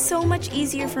would be so much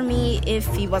easier for me if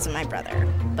he wasn't my brother.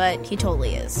 But he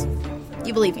totally is.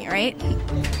 You believe me, right?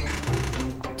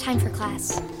 Time for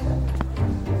class.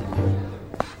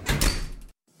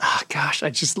 Oh, gosh,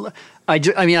 I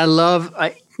love,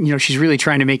 she's really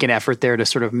trying to make an effort there to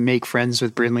sort of make friends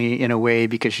with Brindley in a way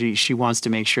because she wants to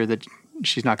make sure that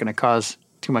she's not going to cause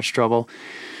too much trouble.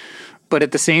 But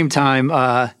at the same time,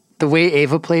 the way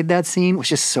Ava played that scene was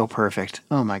just so perfect.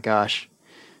 Oh my gosh.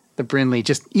 The Brindley,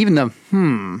 just even the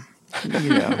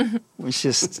was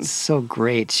just so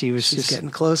great. She's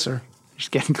getting closer. She's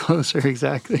getting closer,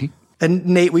 exactly. And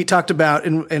Nate, we talked about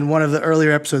in one of the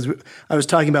earlier episodes, I was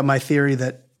talking about my theory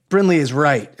that Brindley is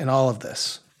right in all of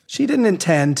this. She didn't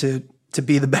intend to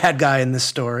be the bad guy in this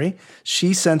story.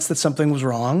 She sensed that something was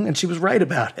wrong, and she was right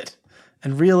about it.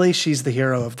 And really, she's the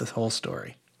hero of the whole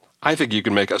story. I think you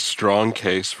can make a strong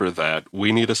case for that.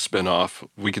 We need a spinoff.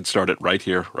 We could start it right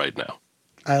here, right now.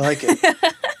 I like it.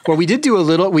 Well, we did do a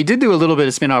little bit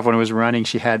of spinoff when it was running.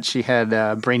 She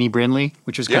had Brainy Brindley,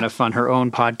 which was kind of fun. Her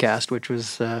own podcast, which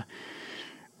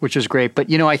was great. But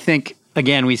I think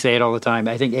again, we say it all the time.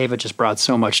 I think Ava just brought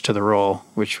so much to the role,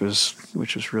 which was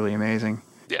really amazing.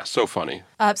 Yeah, so funny.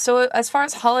 So as far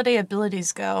as Holiday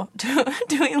abilities go,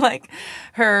 doing like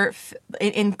her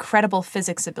incredible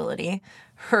physics ability,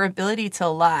 her ability to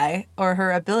lie, or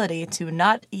her ability to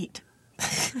not eat.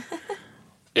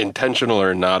 Intentional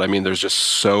or not, I mean, there's just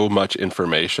so much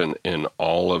information in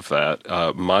all of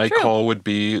that. My call would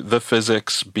be the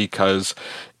physics because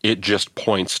it just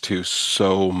points to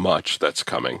so much that's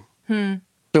coming.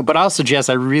 So, but I'll suggest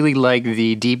I really like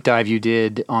the deep dive you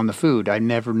did on the food. I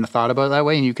never thought about it that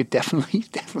way, and you could definitely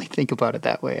think about it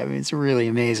that way. I mean, it's really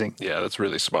amazing. Yeah, that's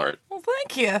really smart. Well,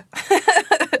 thank you.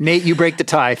 Nate, you break the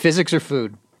tie. Physics or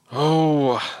food?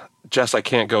 Oh, Jess, I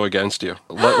can't go against you.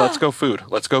 Let's go food.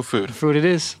 Let's go food. Food it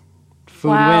is.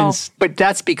 Food wins. But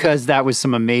that's because that was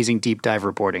some amazing deep dive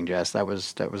reporting, Jess. That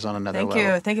was on another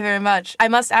level. Thank you very much. I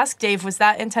must ask, Dave, was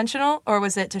that intentional, or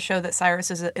was it to show that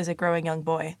Cyrus is a growing young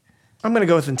boy? I'm going to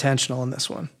go with intentional in this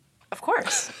one. Of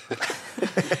course.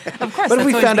 Of course. But if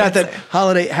we found out that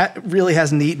Holiday really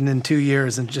hasn't eaten in 2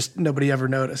 years and just nobody ever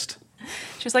noticed.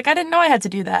 She was like, I didn't know I had to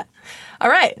do that. All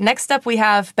right. Next up, we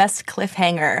have Best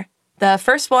Cliffhanger. The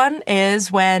first one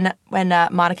is when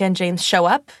Monica and James show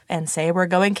up and say, we're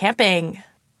going camping.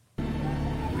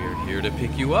 We're here to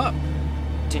pick you up.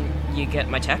 Didn't you get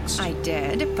my text? I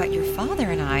did, but your father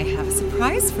and I have a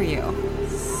surprise for you.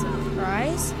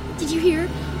 Surprise? Did you hear?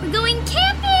 We're going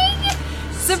camping!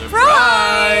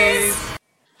 Surprise!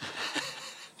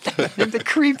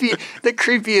 the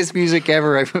creepiest music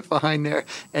ever I put behind there.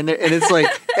 And it's like,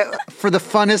 for the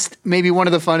funnest, maybe one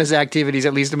of the funnest activities,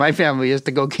 at least in my family, is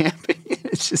to go camping.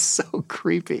 It's just so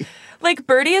creepy. Like,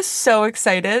 Birdie is so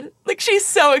excited. Like, she's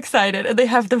so excited. And they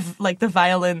have the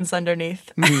violins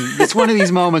underneath. It's one of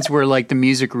these moments where, like, the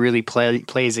music really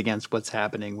plays against what's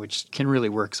happening, which can really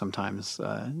work sometimes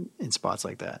in spots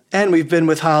like that. And we've been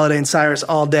with Holiday and Cyrus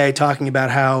all day talking about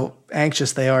how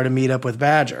anxious they are to meet up with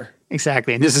Badger.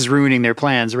 Exactly. And this is ruining their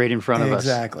plans right in front of us.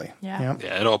 Exactly. Yeah.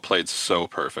 Yeah, it all played so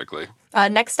perfectly.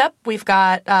 Next up, we've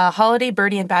got Holiday,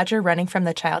 Birdie, and Badger running from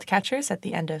the child catchers at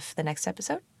the end of the next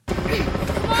episode. Come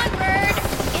on, Bird!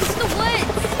 Into the woods!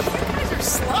 You guys are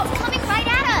slow. It's coming right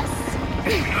at us!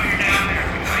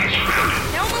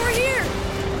 Now I'm over here.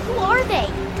 Who are they?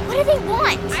 What do they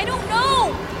want? I don't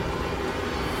know.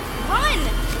 Run!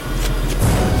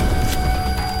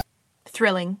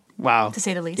 Thrilling. Wow. To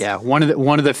say the least. Yeah, one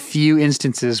of the few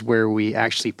instances where we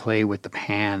actually play with the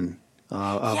pan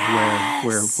of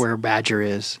where Badger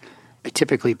is. I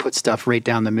typically put stuff right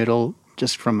down the middle,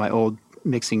 just from my old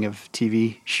mixing of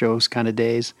TV shows kind of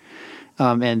days,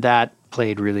 and that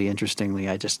played really interestingly.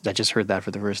 I just heard that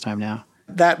for the first time now.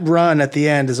 That run at the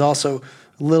end is also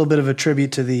a little bit of a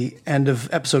tribute to the end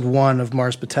of episode 1 of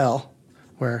Mars Patel,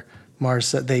 where Mars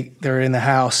said they're in the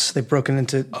house, they've broken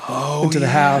into the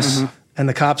house, and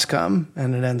the cops come,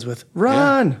 and it ends with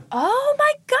 "Run!" Yeah. Oh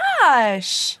my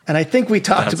gosh! And I think we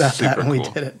talked about that when we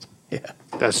did it. Yeah,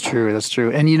 that's true. That's true.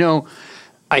 And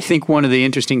I think one of the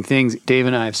interesting things, Dave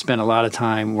and I have spent a lot of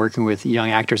time working with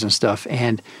young actors and stuff,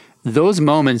 and those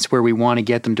moments where we want to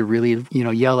get them to really,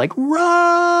 yell like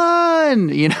 "Run!"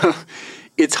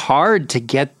 It's hard to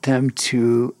get them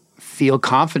to feel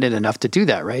confident enough to do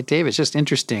that, right, Dave? It's just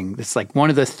interesting. It's like one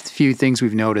of the few things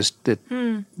we've noticed that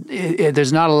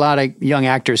there's not a lot of young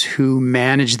actors who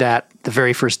manage that the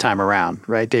very first time around,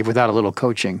 right, Dave, without a little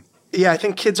coaching. Yeah, I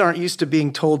think kids aren't used to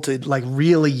being told to like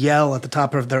really yell at the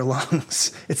top of their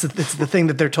lungs. It's the thing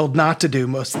that they're told not to do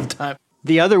most of the time.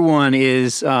 The other one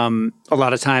is a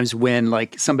lot of times when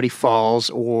like somebody falls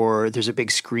or there's a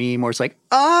big scream or it's like,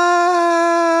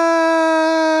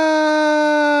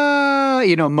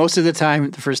 most of the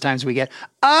time, the first times we get,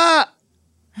 I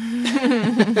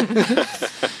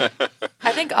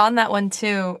think on that one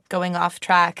too, going off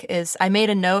track, is I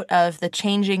made a note of the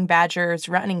changing Badger's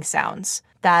running sounds.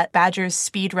 That Badger's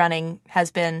speed running has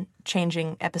been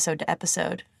changing episode to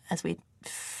episode as we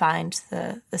find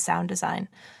the sound design.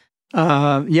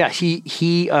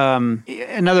 He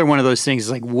another one of those things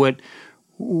is like,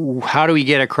 how do we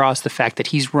get across the fact that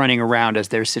he's running around as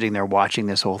they're sitting there watching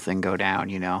this whole thing go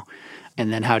down,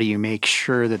 And then how do you make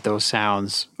sure that those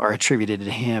sounds are attributed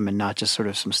to him and not just sort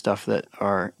of some stuff that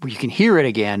are, you can hear it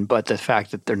again, but the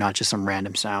fact that they're not just some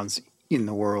random sounds in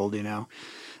the world,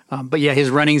 But yeah, his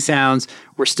running sounds,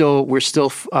 we're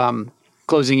still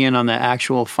closing in on the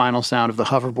actual final sound of the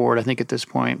hoverboard, I think, at this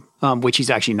point, which he's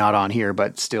actually not on here,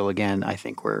 but still, again, I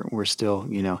think we're still,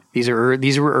 these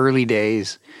were early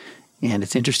days, and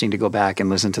it's interesting to go back and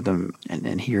listen to them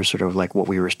and hear sort of like what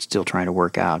we were still trying to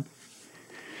work out.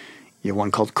 You have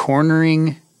one called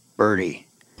Cornering Birdie.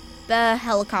 The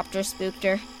helicopter spooked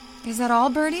her. Is that all,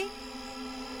 Birdie?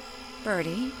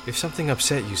 Birdie? If something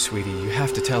upset you, sweetie, you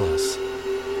have to tell us.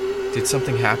 Did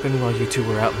something happen while you two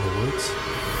were out in the woods?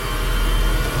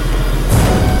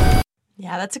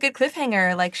 Yeah, that's a good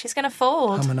cliffhanger. Like, she's going to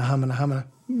fold. Humana.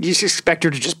 You just expect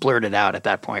her to just blurt it out at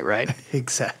that point, right?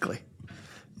 Exactly.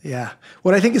 Yeah.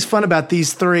 What I think is fun about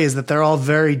these three is that they're all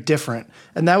very different.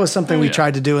 And that was something we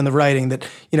tried to do in the writing, that,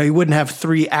 you wouldn't have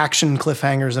 3 action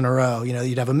cliffhangers in a row.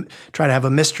 You'd try to have a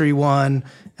mystery one,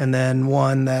 and then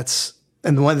then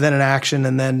an action,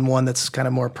 and then one that's kind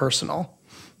of more personal.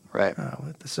 Right.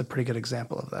 This is a pretty good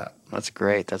example of that. That's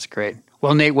great.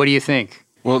 Well, Nate, what do you think?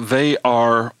 Well, they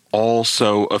are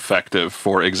also effective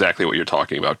for exactly what you're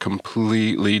talking about.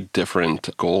 Completely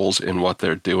different goals in what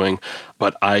they're doing.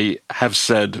 But I have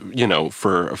said,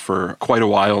 for quite a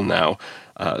while now,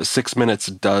 6 Minutes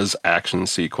does action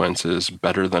sequences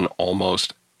better than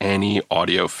almost any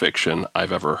audio fiction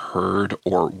I've ever heard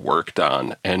or worked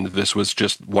on. And this was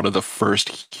just one of the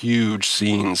first huge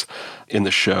scenes in the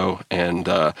show. And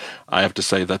I have to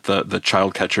say that the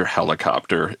child catcher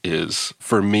helicopter is,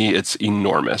 for me, it's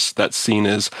enormous. That scene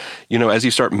is, as you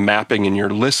start mapping and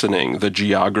you're listening, the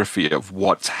geography of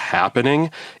what's happening,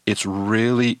 it's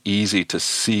really easy to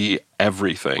see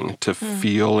everything, to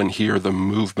feel and hear the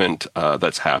movement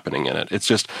that's happening in it.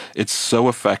 It's so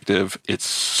effective. It's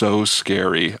so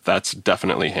scary. That's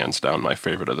definitely hands down my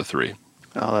favorite of the 3.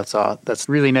 Oh, that's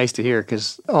really nice to hear,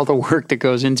 because all the work that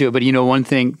goes into it. But one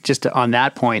thing, just on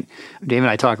that point, Dave and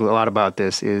I talk a lot about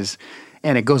this,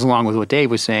 and it goes along with what Dave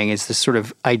was saying, is this sort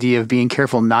of idea of being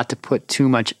careful not to put too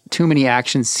many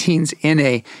action scenes in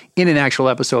an actual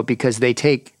episode, because they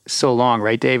take so long,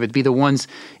 right, Dave? It'd be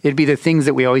the things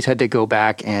that we always had to go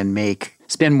back and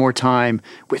spend more time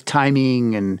with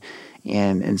timing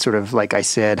and sort of, like I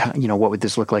said, what would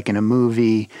this look like in a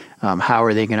movie? How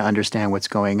are they going to understand what's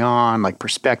going on? Like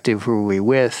perspective, who are we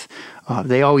with?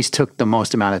 They always took the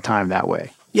most amount of time that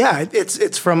way. Yeah,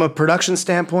 it's from a production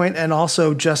standpoint and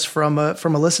also just from a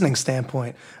listening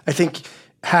standpoint. I think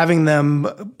having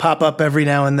them pop up every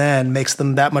now and then makes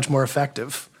them that much more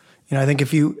effective. I think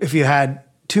if you had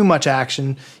too much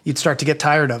action, you'd start to get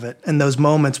tired of it. And those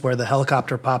moments where the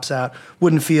helicopter pops out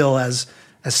wouldn't feel as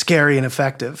scary and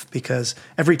effective, because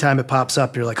every time it pops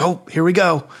up, you're like, oh, here we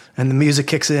go. And the music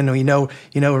kicks in and you know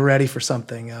we're ready for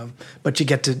something. But you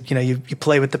get to, you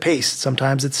play with the pace.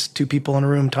 Sometimes it's two people in a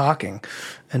room talking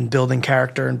and building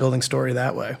character and building story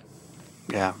that way.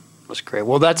 Yeah, that's great.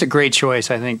 Well, that's a great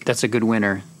choice. I think that's a good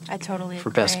winner. I totally for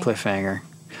agree. Best Cliffhanger.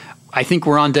 I think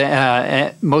we're on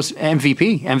to most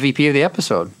MVP of the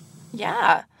episode.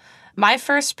 Yeah. My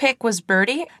first pick was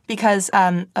Birdie because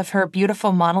of her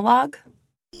beautiful monologue.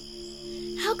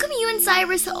 How come you and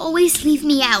Cyrus always leave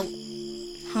me out?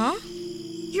 Huh?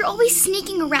 You're always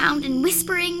sneaking around and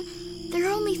whispering. There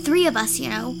are only 3 of us,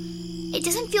 It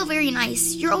doesn't feel very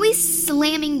nice. You're always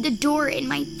slamming the door in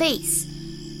my face.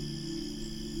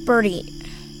 Birdie.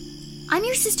 I'm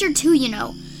your sister too,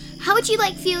 How would you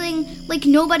like feeling like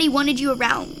nobody wanted you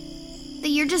around? That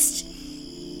you're just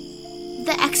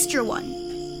the extra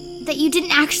one? That you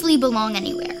didn't actually belong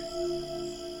anywhere?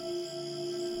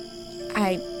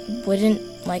 I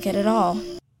wouldn't like it at all.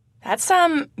 That's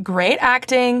great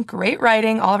acting, great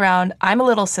writing all around. I'm a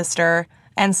little sister.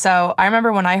 And so I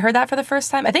remember when I heard that for the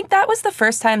first time, I think that was the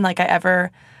first time I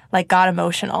ever got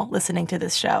emotional listening to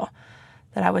this show.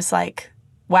 That I was like,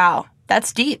 wow,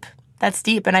 that's deep. That's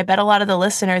deep. And I bet a lot of the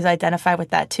listeners identify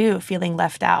with that too, feeling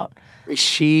left out.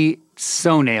 She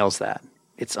so nails that.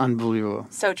 It's unbelievable.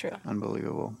 So true.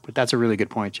 Unbelievable. But that's a really good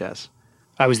point, Jess.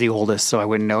 I was the oldest, so I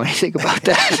wouldn't know anything about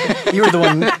that. You were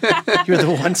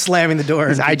the one slamming the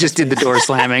door. I just did the door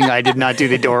slamming. I did not do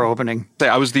the door opening.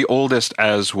 I was the oldest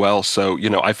as well, so,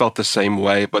 I felt the same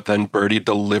way, but then Birdie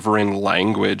delivering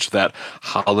language that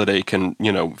Holiday can,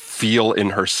 feel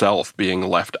in herself, being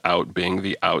left out, being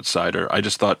the outsider. I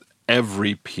just thought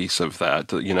every piece of that,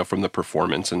 from the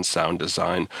performance and sound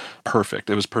design, perfect.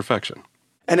 It was perfection.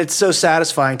 And it's so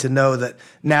satisfying to know that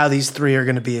now these 3 are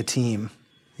going to be a team.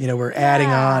 We're adding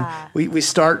on. We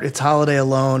start, it's Holiday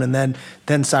alone, and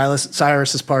then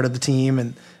Cyrus is part of the team,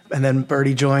 and then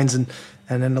Birdie joins, and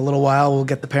in a little while we'll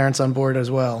get the parents on board as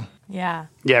well. Yeah.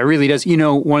 Yeah, it really does.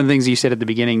 One of the things you said at the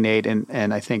beginning, Nate,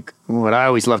 and I think what I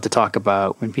always love to talk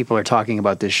about when people are talking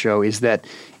about this show is that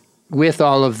with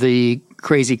all of the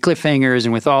crazy cliffhangers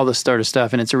and with all the sort of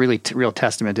stuff, and it's a really real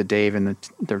testament to Dave and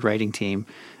the writing team,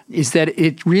 is that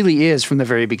it really is from the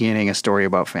very beginning a story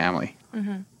about family.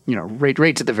 Mm-hmm.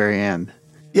 Right to the very end.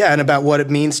 Yeah, and about what it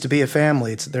means to be a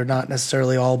family. They're not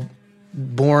necessarily all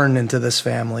born into this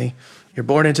family. You're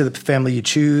born into the family you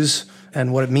choose,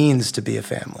 and what it means to be a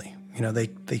family.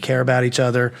 They care about each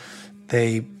other,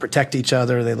 they protect each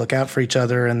other, they look out for each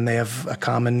other, and they have a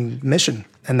common mission.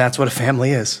 And that's what a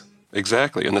family is.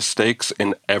 Exactly. And the stakes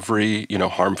in every,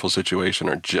 harmful situation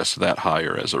are just that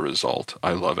higher as a result.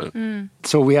 I love it. Mm.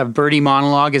 So we have Birdie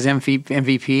monologue as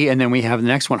MVP, and then we have the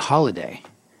next one, Holiday.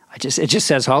 It just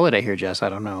says Holiday here, Jess. I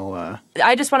don't know.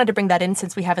 I just wanted to bring that in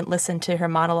since we haven't listened to her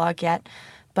monologue yet.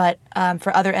 But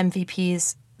for other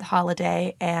MVPs,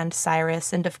 Holiday and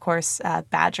Cyrus, and of course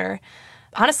Badger.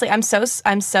 Honestly, I'm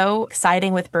so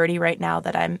siding with Birdie right now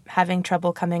that I'm having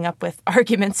trouble coming up with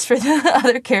arguments for the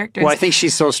other characters. Well, I think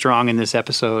she's so strong in this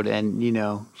episode, and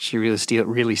she really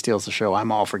steals the show.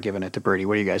 I'm all for giving it to Birdie.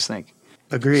 What do you guys think?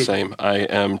 Agreed. Same. I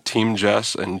am Team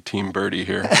Jess and Team Birdie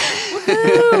here.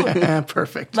 Woohoo!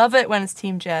 Perfect. Love it when it's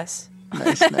Team Jess.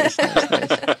 Nice.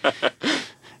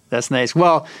 That's nice.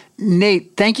 Well,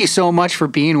 Nate, thank you so much for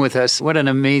being with us. What an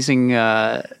amazing,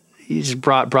 you just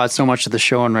brought so much to the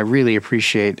show, and I really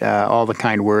appreciate all the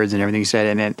kind words and everything you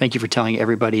said. And thank you for telling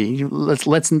everybody. Let's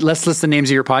list the names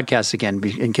of your podcasts again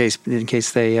in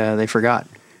case they forgot.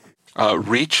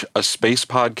 Reach, a space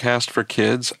podcast for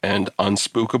kids, and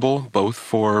Unspookable, both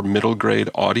for middle grade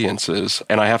audiences.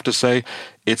 And I have to say,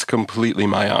 it's completely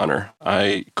my honor.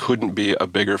 I couldn't be a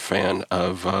bigger fan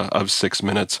of 6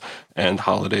 Minutes and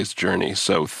Holiday's journey.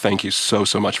 So thank you so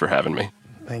much for having me.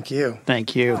 Thank you.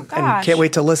 Thank you. Oh, and can't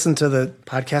wait to listen to the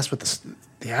podcast with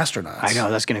the astronauts. I know,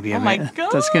 that's going to be amazing. Oh my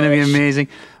gosh. That's going to be amazing.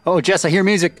 Oh, Jess, I hear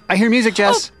music,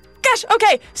 Jess. Oh. Gosh,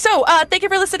 okay. So thank you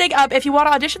for listening. If you want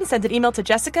to audition, send an email to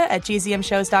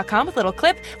jessica@gzmshows.com with a little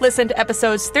clip. Listen to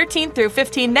episodes 13 through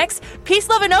 15 next. Peace,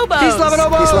 love, and obos. Peace, love, and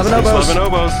obos. Peace, love, and obos. Peace,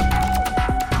 love, and obos.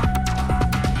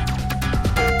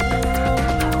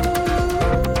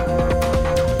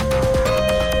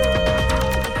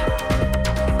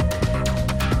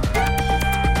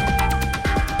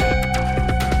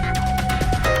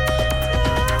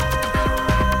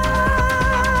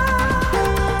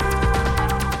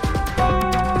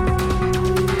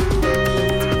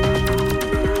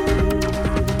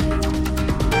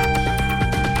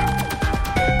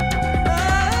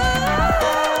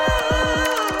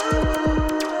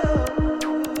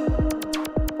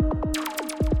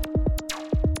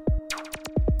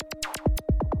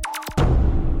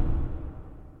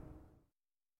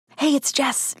 it's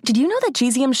Jess. Did you know that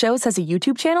GZM Shows has a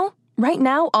YouTube channel? Right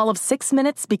now, all of 6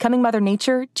 Minutes, Becoming Mother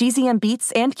Nature, GZM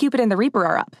Beats, and Cupid and the Reaper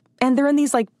are up. And they're in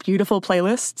these, beautiful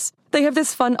playlists. They have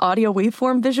this fun audio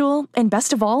waveform visual, and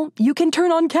best of all, you can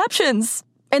turn on captions.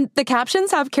 And the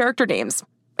captions have character names.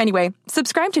 Anyway,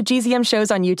 subscribe to GZM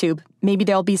Shows on YouTube. Maybe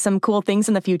there'll be some cool things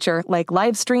in the future, like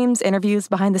live streams, interviews,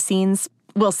 behind the scenes.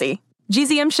 We'll see.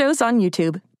 GZM Shows on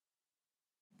YouTube.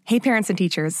 Hey parents and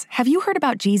teachers, have you heard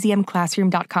about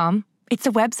gzmclassroom.com? It's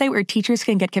a website where teachers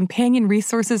can get companion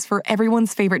resources for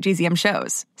everyone's favorite GZM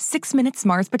shows. 6 Minutes,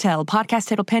 Mars Patel, Podcast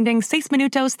Title Pending, 6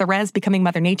 Minutos, The Res, Becoming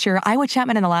Mother Nature, Iowa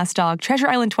Chapman and the Last Dog, Treasure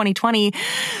Island 2020,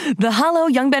 The Hollow,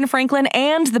 Young Ben Franklin,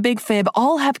 and The Big Fib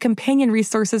all have companion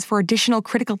resources for additional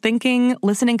critical thinking,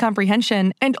 listening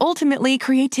comprehension, and ultimately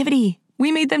creativity.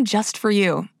 We made them just for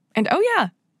you. And oh yeah,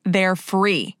 they're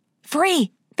free.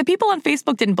 Free! The people on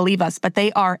Facebook didn't believe us, but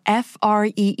they are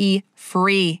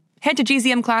free. Head to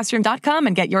gzmclassroom.com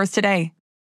and get yours today.